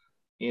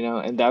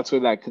 and that's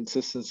where that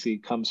consistency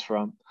comes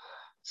from.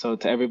 So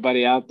to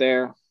everybody out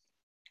there,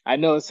 I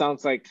know it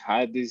sounds like I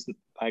had these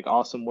like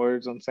awesome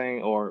words I'm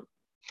saying, or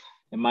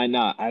it might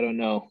not. I don't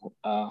know.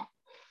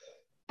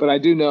 but I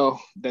do know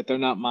that they're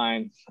not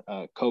mine.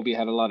 Kobe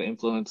had a lot of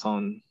influence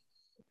on,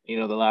 the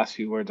last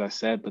few words I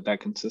said, but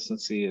that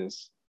consistency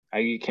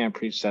you can't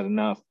preach that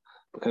enough,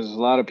 because there's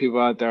a lot of people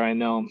out there I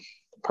know,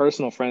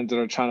 personal friends that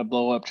are trying to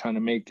blow up, trying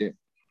to make it.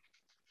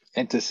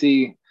 And to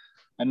see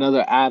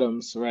another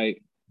Adams,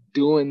 right,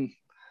 doing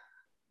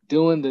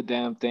the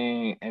damn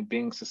thing and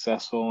being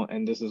successful,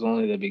 and this is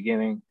only the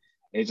beginning.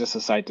 It's just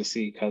a sight to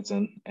see,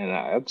 cousin, and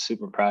I'm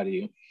super proud of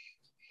you.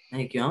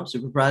 Thank you. I'm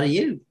super proud of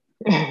you.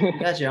 You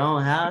got your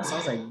own house. I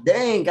was like,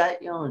 dang,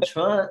 got your own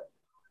truck.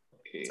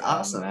 It's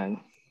awesome.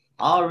 Man.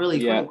 All really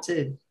quick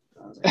too.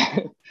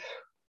 Like,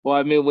 well,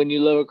 I mean, when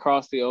you live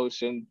across the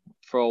ocean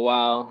for a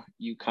while,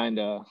 you kind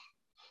of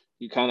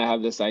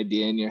have this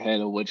idea in your head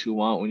of what you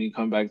want when you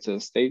come back to the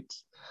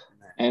States.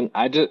 And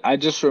I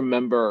just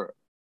remember,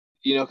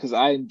 because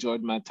I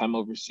enjoyed my time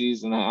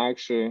overseas, and I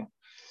actually,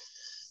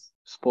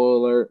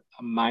 spoiler,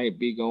 I might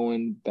be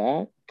going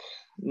back,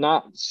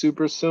 not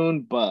super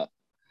soon, but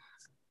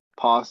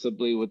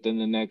possibly within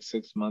the next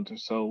 6 months or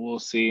so. We'll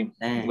see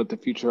what the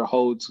future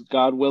holds,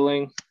 God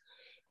willing.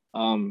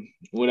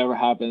 Whatever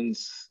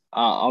happens,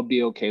 I'll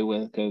be okay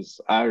with,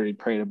 because I already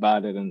prayed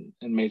about it and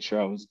made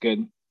sure I was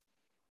good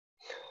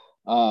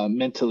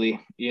mentally,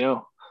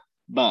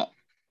 but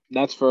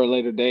that's for a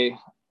later day.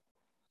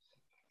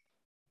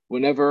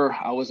 Whenever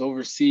I was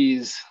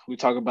overseas, we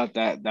talk about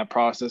that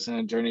process and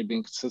a journey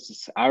being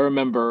consistent. I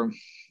remember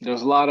there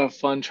was a lot of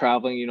fun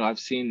traveling. I've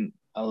seen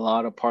a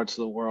lot of parts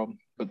of the world,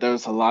 but there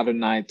was a lot of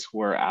nights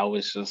where I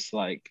was just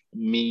like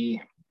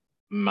me,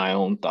 my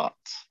own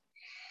thoughts.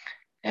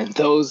 And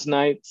those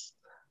nights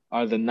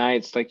are the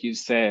nights, like you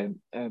said,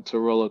 it's a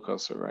roller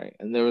coaster, right?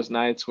 And there was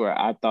nights where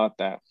I thought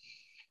that,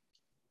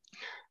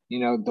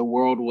 the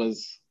world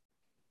was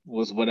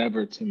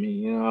whatever to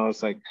me. I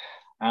was like,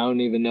 I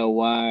don't even know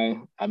why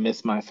I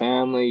miss my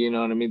family. You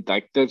know what I mean?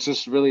 Like, there's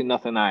just really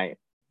nothing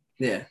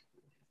Yeah.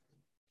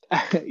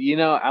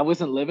 I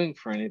wasn't living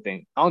for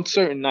anything on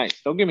certain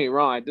nights. Don't get me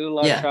wrong. I did a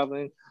lot of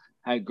traveling.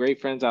 I had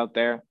great friends out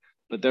there,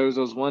 but there was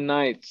those one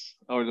nights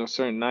or those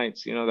certain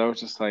nights, that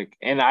was just like,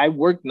 and I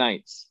worked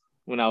nights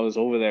when I was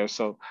over there.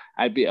 So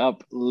I'd be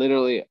up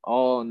literally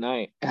all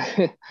night.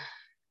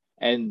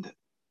 And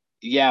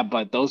yeah,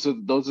 but those are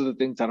the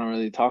things I don't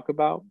really talk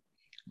about,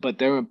 but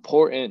they're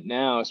important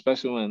now,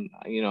 especially when,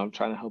 I'm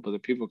trying to help other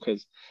people,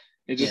 because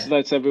it just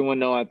lets everyone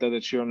know out there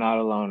that you're not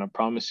alone. I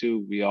promise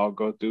you, we all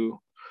go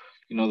through,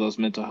 those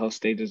mental health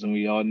stages, and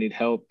we all need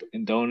help,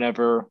 and don't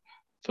ever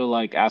feel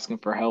like asking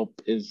for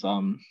help is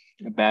a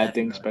bad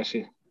thing,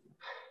 especially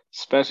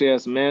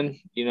as men.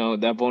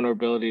 That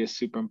vulnerability is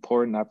super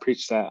important. I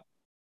preach that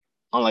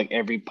on like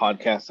every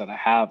podcast that I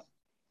have.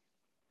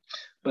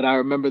 But I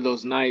remember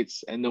those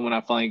nights, and then when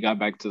I finally got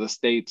back to the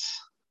States,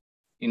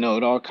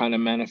 it all kind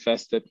of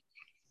manifested.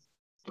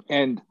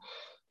 And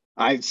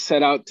I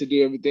set out to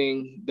do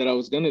everything that I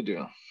was going to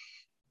do.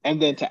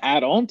 And then to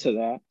add on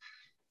to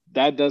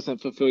that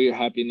doesn't fulfill your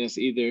happiness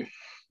either.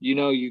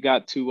 You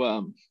got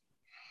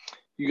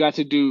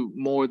to do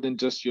more than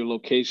just your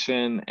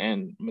location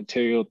and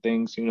material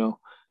things.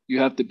 You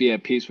have to be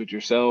at peace with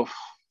yourself.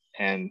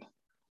 And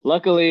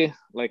luckily,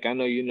 like, I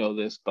know you know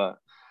this, but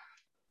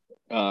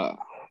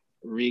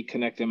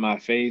reconnecting my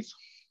faith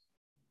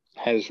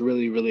has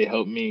really, really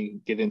helped me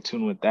get in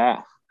tune with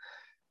that.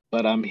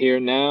 But I'm here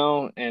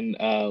now, and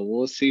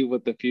we'll see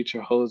what the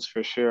future holds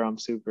for sure. I'm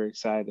super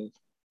excited.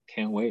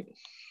 Can't wait.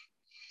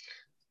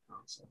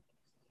 Awesome.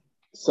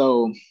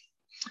 So,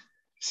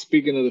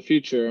 speaking of the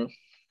future,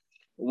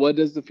 what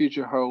does the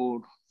future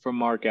hold for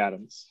Mark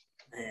Adams?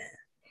 Man.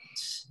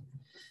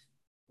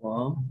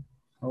 Well,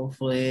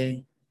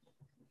 hopefully,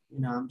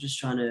 I'm just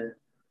trying to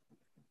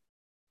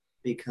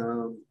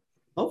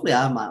hopefully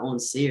I have my own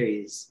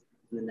series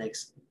in the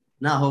next,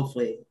 not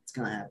hopefully, it's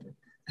going to happen.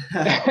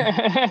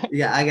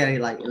 Yeah, I gotta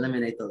like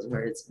eliminate those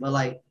words, but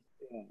like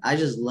I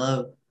just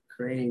love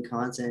creating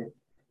content,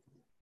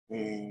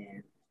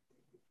 and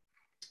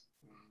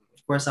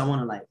of course I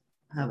want to like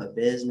have a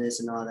business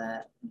and all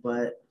that,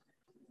 but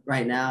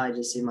right now I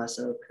just see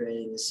myself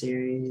creating a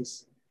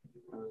series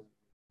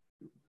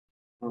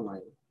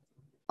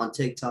on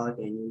TikTok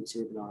and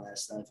YouTube and all that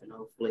stuff, and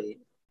hopefully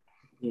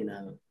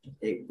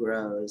it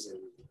grows and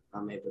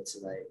I'm able to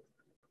like,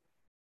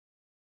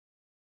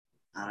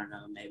 I don't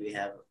know, maybe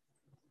have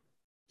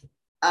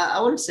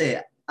I wouldn't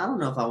say, I don't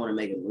know if I want to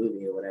make a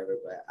movie or whatever,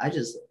 but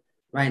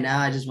right now,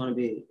 I just want to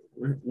be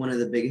one of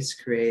the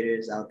biggest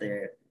creators out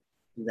there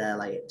that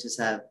like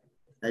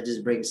that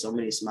just brings so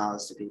many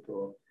smiles to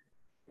people.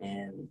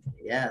 And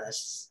yeah,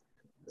 that's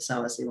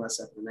how I see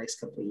myself in the next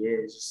couple of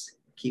years. Just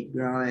keep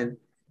growing.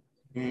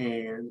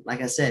 And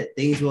like I said,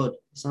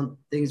 some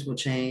things will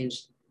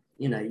change.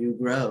 You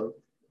grow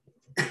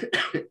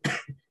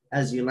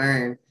as you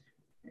learn.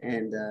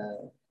 And,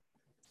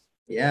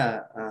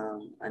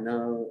 I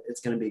know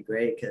it's gonna be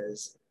great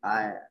because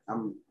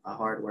I'm a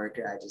hard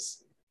worker.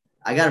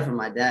 I got it from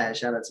my dad.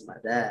 Shout out to my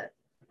dad.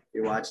 If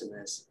you're watching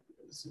this,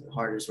 he's the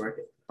hardest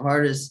worker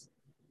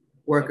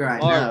I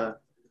know,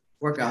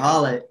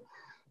 workaholic.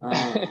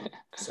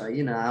 So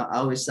I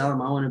always tell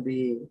him I want to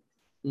be,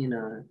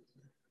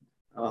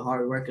 a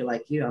hard worker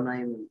like you. I'm not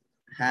even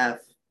half,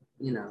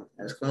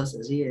 as close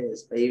as he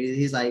is. But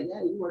he's like,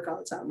 yeah, you work all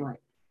the time. I'm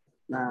like,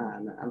 nah,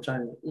 I'm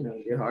trying to,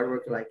 be a hard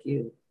worker like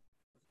you.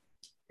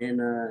 And,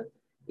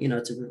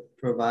 to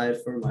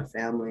provide for my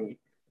family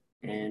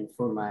and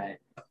for my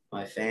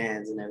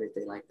fans and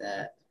everything like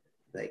that.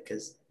 Like,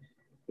 cause,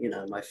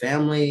 my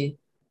family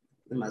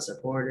and my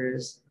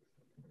supporters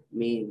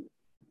mean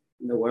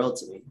the world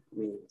to me.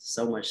 Mean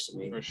so much to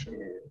me. For sure.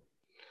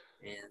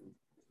 And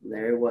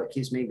they're what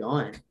keeps me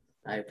going.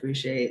 I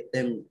appreciate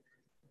them,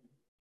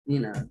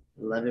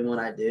 loving what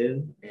I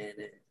do, and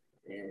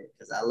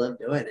because I love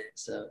doing it.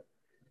 So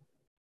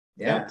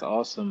yeah, That's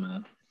awesome,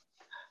 man.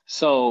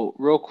 So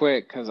real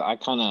quick, because I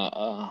kind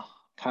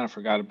of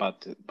forgot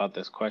about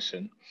this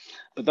question,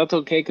 but that's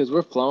okay because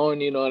we're flowing.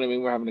 You know what I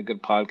mean? We're having a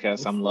good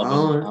podcast. we're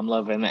flowing. I'm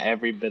loving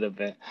every bit of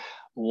it.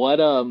 What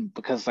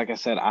because like I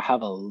said, I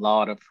have a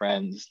lot of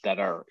friends that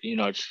are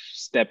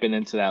stepping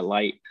into that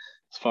light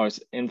as far as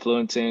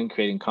influencing,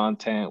 creating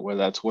content, whether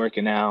that's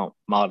working out,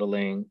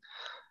 modeling,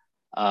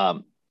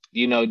 um,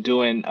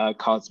 doing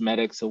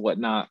cosmetics and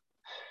whatnot.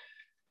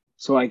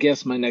 So I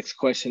guess my next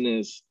question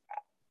is,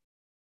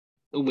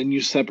 when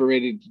you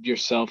separated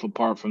yourself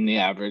apart from the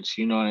average,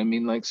 you know what I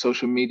mean, like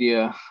social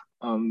media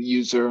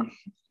user,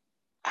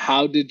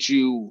 how did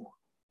you,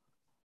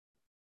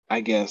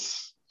 I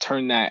guess,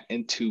 turn that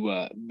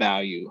into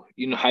value?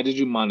 How did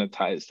you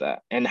monetize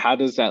that, and how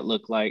does that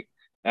look like?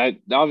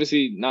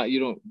 Obviously, not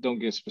you don't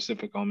get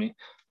specific on me,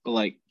 but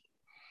like,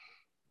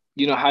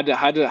 how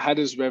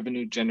does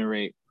revenue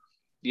generate?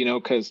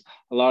 Because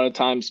a lot of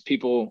times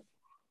people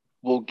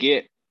will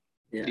get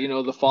Yeah,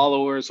 the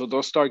followers, or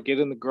they'll start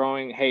getting the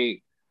growing.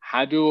 Hey,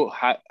 how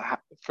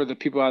for the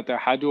people out there,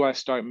 how do I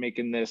start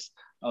making this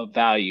of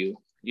value?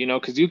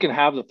 Because you can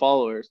have the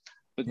followers,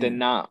 but yeah. then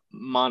not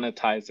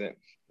monetize it.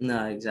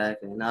 No,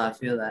 exactly. No, I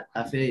feel that.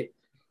 I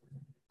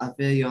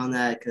feel you on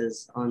that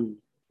because on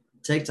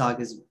TikTok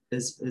is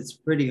it's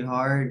pretty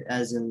hard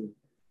as in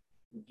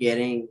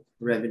getting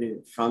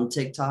revenue from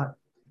TikTok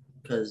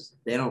because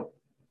they don't.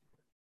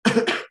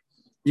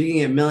 You can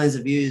get millions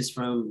of views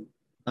from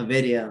a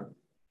video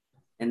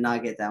and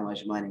not get that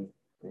much money.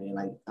 I mean,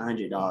 like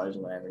 $100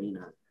 or whatever,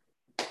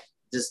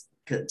 just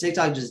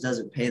TikTok just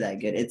doesn't pay that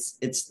good.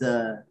 It's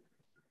the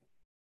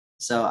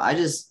so I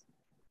just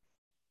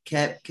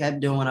kept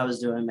doing what I was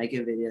doing,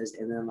 making videos,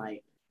 and then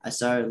like I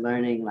started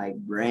learning like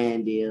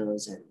brand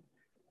deals and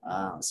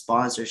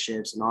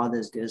sponsorships and all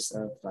this good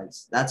stuff. Like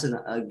that's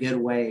a good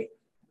way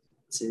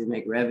to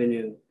make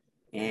revenue.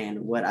 And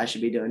what I should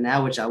be doing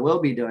now, which I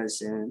will be doing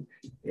soon,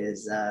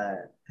 is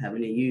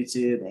having a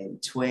YouTube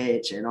and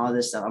Twitch and all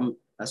this stuff.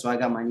 That's why I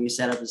got my new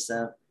setup and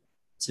stuff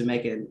to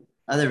make it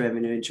other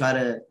revenue and try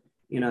to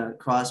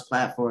cross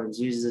platforms,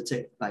 use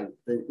like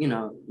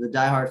the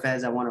diehard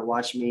fans that want to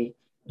watch me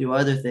do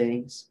other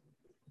things,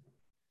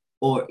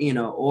 or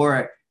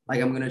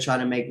like I'm gonna try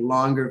to make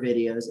longer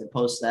videos and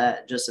post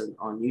that just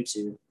on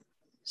YouTube,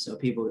 so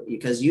people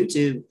because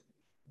YouTube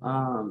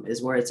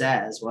is where it's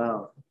at as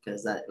well.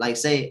 Because that, like,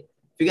 say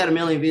if you got a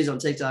million views on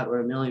TikTok or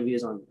a million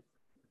views on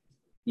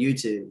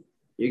YouTube,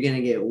 you're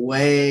gonna get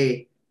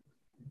way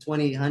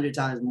 20, 100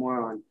 times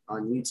more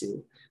on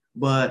YouTube.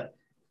 But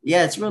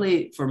yeah, it's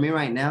really for me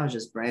right now,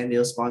 just brand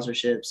deal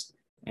sponsorships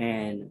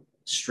and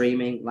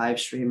streaming, live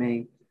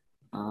streaming.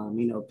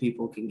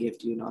 People can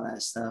gift you and all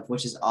that stuff,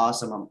 which is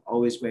awesome. I'm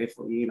always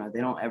grateful. They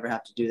don't ever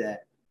have to do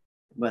that,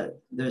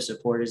 but there's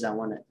supporters that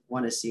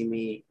want to see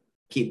me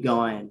keep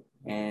going.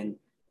 And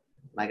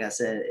like I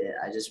said,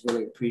 I just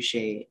really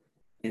appreciate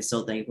and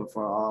so thankful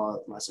for all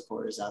of my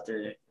supporters out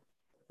there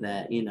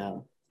that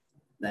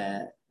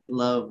that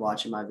love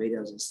watching my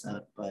videos and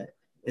stuff. But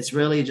it's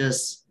really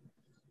just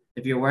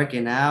if you're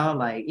working out,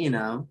 like you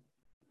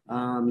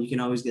can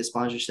always get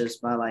sponsorships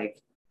by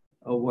like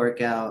a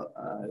workout,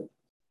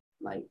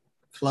 like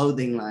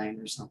clothing line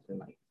or something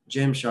like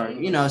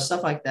Gymshark,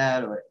 stuff like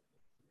that. Or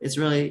it's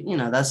really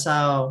that's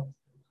how,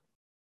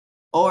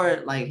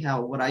 or like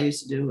how what I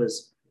used to do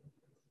was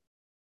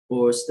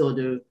or still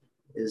do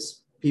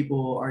is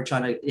people are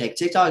trying to like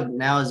TikTok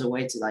now is a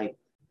way to like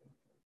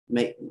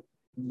make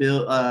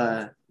build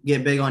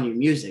get big on your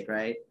music,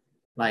 right?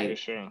 For Like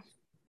sure.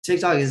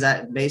 TikTok is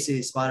that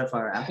basically Spotify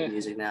or Apple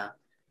Music now,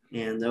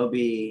 and there'll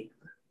be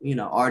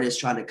artists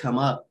trying to come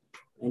up,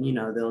 and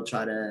they'll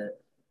try to,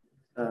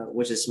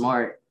 which is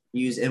smart,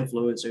 use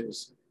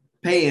influencers,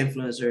 pay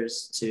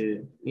influencers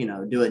to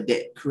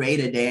create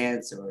a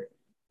dance or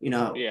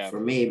Yeah, for for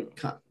me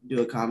sure.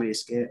 do a comedy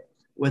skit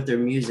with their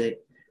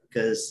music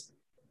because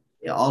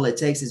all it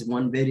takes is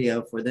one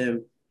video for their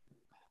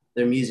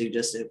music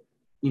just to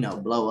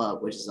blow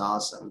up, which is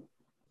awesome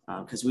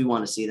because we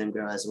want to see them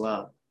grow as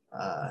well.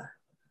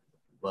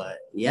 But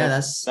yeah,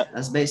 That's that's that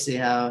that's basically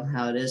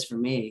how it is for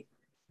me.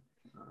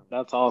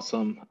 that's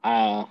awesome.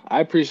 I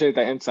appreciate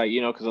that insight,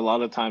 because a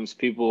lot of times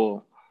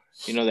people,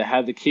 they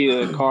have the key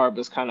to the car, but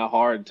it's kind of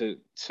hard to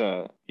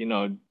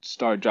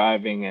start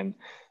driving, and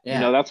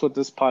Yeah, that's what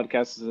this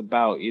podcast is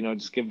about.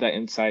 Just give that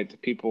insight to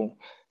people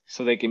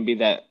so they can be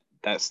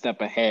that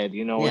step ahead,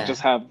 or yeah.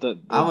 just have I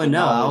the would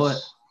know. I knowledge.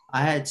 would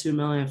I had 2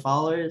 million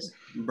followers,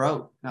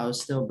 broke. I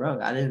was still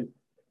broke. I didn't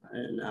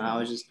know. I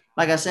was just,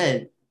 like I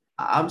said,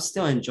 I'm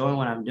still enjoying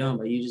what I'm doing,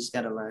 but you just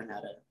got to learn how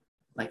to,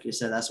 like you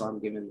said, that's why I'm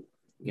giving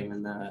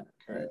the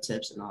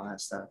tips and all that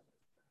stuff.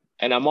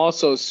 And I'm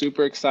also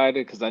super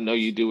excited because I know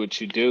you do what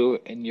you do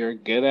and you're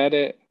good at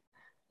it.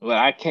 But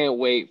I can't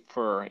wait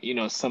for,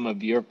 some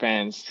of your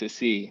fans to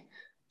see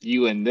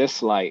you in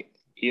this light,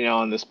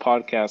 on this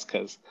podcast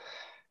because,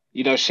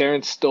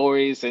 sharing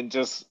stories and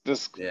just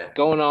Yeah.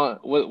 going on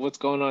what's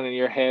going on in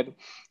your head.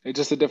 It's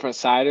just a different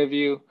side of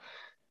you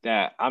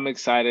that I'm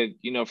excited,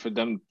 for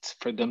them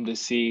to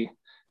see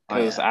Oh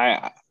because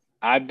yeah.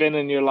 I've been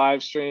in your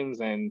live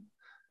streams and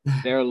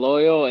they're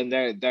loyal and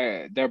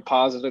they're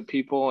positive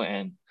people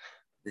and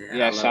Yeah, I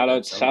yeah, love shout them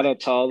out so shout out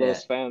to much. all Yeah,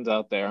 those fans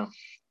out there.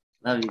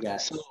 love you So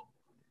guys.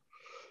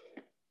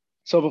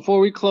 so before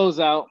we close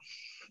out,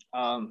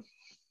 um,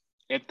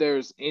 if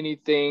there's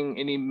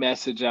any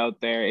message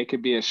out there, it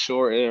could be as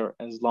short or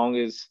as long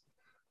as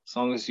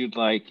you'd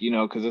like,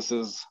 because this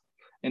is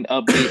an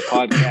upbeat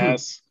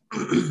podcast.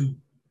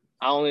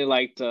 I only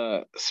like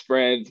to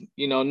spread,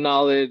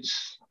 knowledge,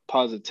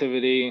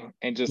 positivity,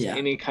 and just Yeah.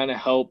 any kind of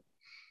help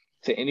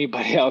to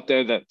anybody out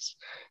there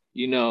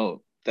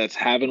that's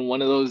having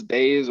one of those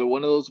days or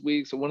one of those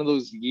weeks or one of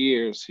those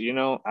years.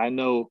 I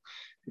know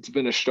it's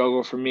been a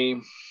struggle for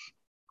me.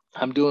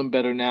 I'm doing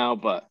better now,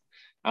 but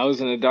I was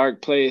in a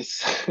dark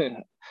place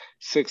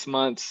 6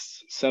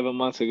 months, 7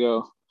 months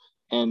ago.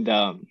 And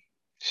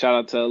shout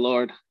out to the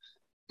Lord,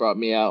 brought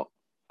me out.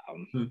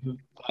 Um, Mm-hmm.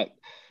 but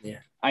Yeah.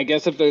 I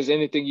guess if there's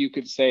anything you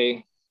could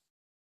say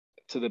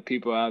to the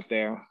people out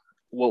there,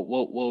 what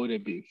would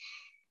it be?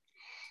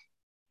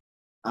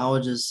 I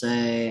would just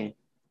say,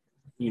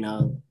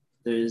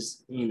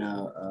 there's,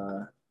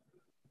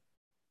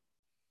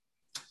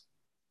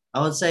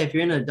 I would say if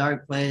you're in a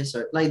dark place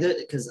or like,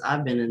 because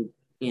I've been in,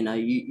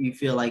 you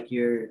feel like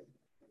you,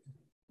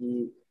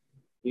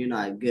 you're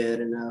not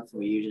good enough,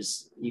 or you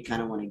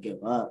kind of want to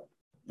give up,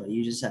 but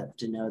you just have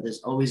to know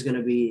there's always going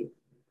to be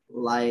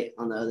light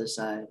on the other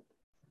side,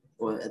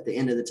 or at the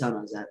end of the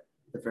tunnel. Is that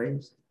the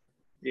phrase?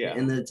 The Yeah.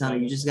 end of the tunnel.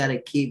 You just got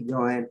to keep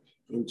going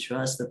and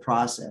trust the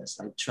process.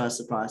 Like trust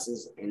the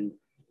process, and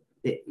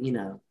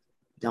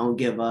don't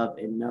give up,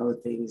 and know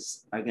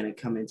things are going to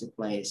come into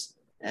place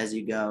as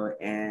you go,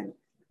 and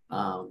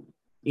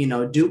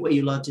do what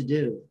you love to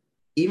do.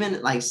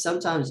 Even like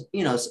sometimes,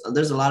 there's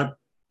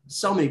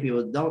so many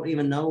people don't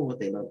even know what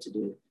they love to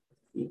do.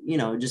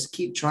 Just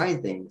keep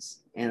trying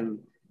things, and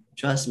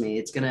trust me,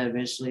 it's going to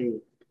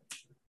eventually,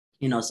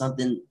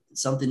 something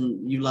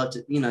you love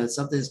to,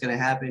 something's going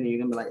to happen, and you're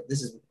going to be like,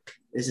 this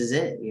is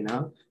it,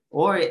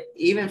 or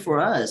even for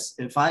us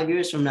in 5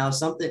 years from now,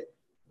 something,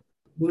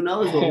 who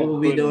knows what we'll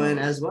be Who doing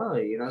knows? as well.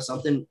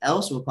 Something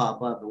else will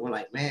pop up, and we're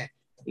like, man,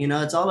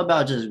 it's all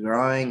about just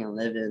growing and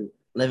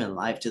living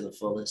life to the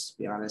fullest, to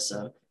be honest.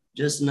 So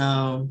just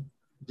know,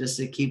 just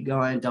to keep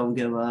going, don't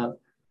give up,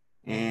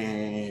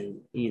 and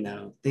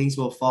things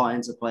will fall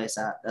into place.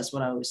 That's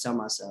what I always tell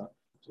myself.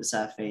 Just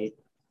have faith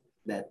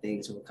that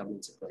things will come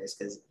into place,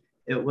 because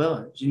it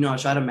will.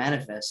 Try to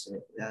manifest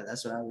it.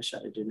 That's what I always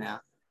try to do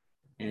now.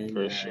 And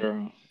For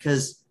sure.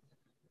 because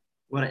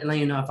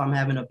if I'm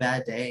having a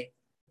bad day,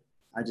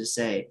 I just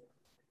say,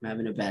 I'm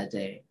having a bad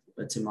day,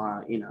 but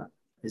tomorrow,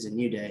 is a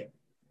new day.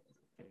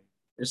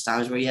 There's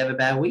times where you have a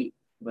bad week,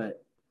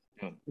 but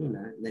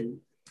then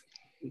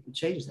you can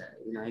change that.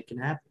 It can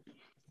happen.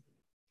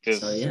 So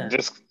Just yeah,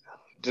 just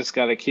just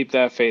gotta keep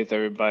that faith,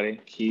 everybody.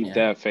 Keep yeah,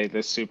 that faith.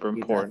 It's super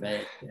keep that important.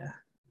 faith. Yeah.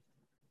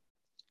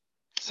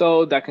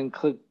 So that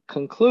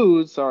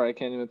concludes. Sorry, I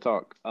can't even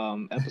talk.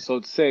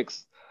 Episode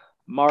 6.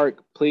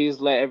 Mark, please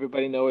let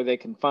everybody know where they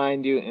can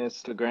find you: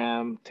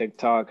 Instagram,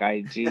 TikTok,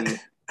 IG,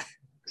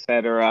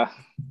 etc.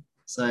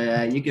 So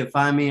yeah, you can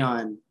find me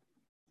on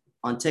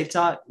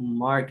TikTok,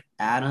 Mark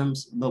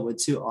Adams, but with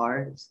 2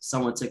 R's.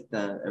 Someone took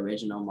the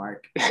original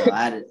Mark, so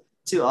I added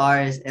 2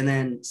 R's, and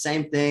then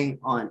same thing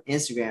on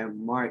Instagram,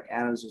 Mark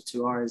Adams with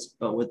 2 R's,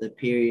 but with a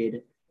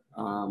period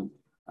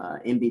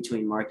in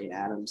between Mark and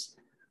Adams.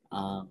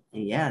 And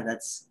yeah,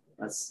 that's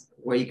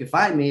where you can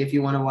find me if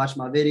you want to watch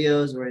my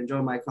videos or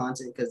enjoy my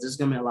content, because there's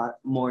gonna be a lot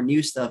more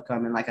new stuff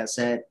coming. Like I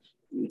said,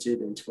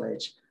 YouTube and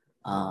Twitch.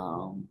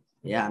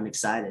 Yeah, I'm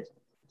excited.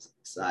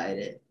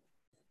 Excited.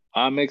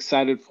 I'm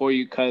excited for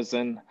you,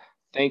 cousin.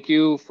 Thank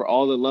you for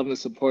all the love and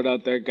support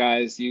out there,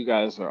 guys. You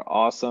guys are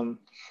awesome.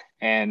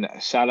 And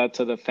shout out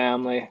to the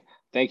family.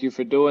 Thank you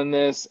for doing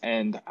this.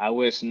 And I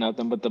wish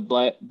nothing but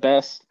the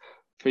best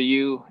for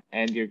you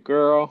and your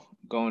girl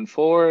going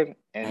forward.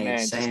 And Hey, man,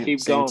 just same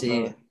keep same going, to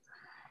you. brother.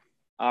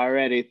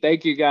 Alrighty.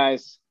 Thank you,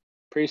 guys.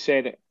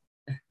 Appreciate it.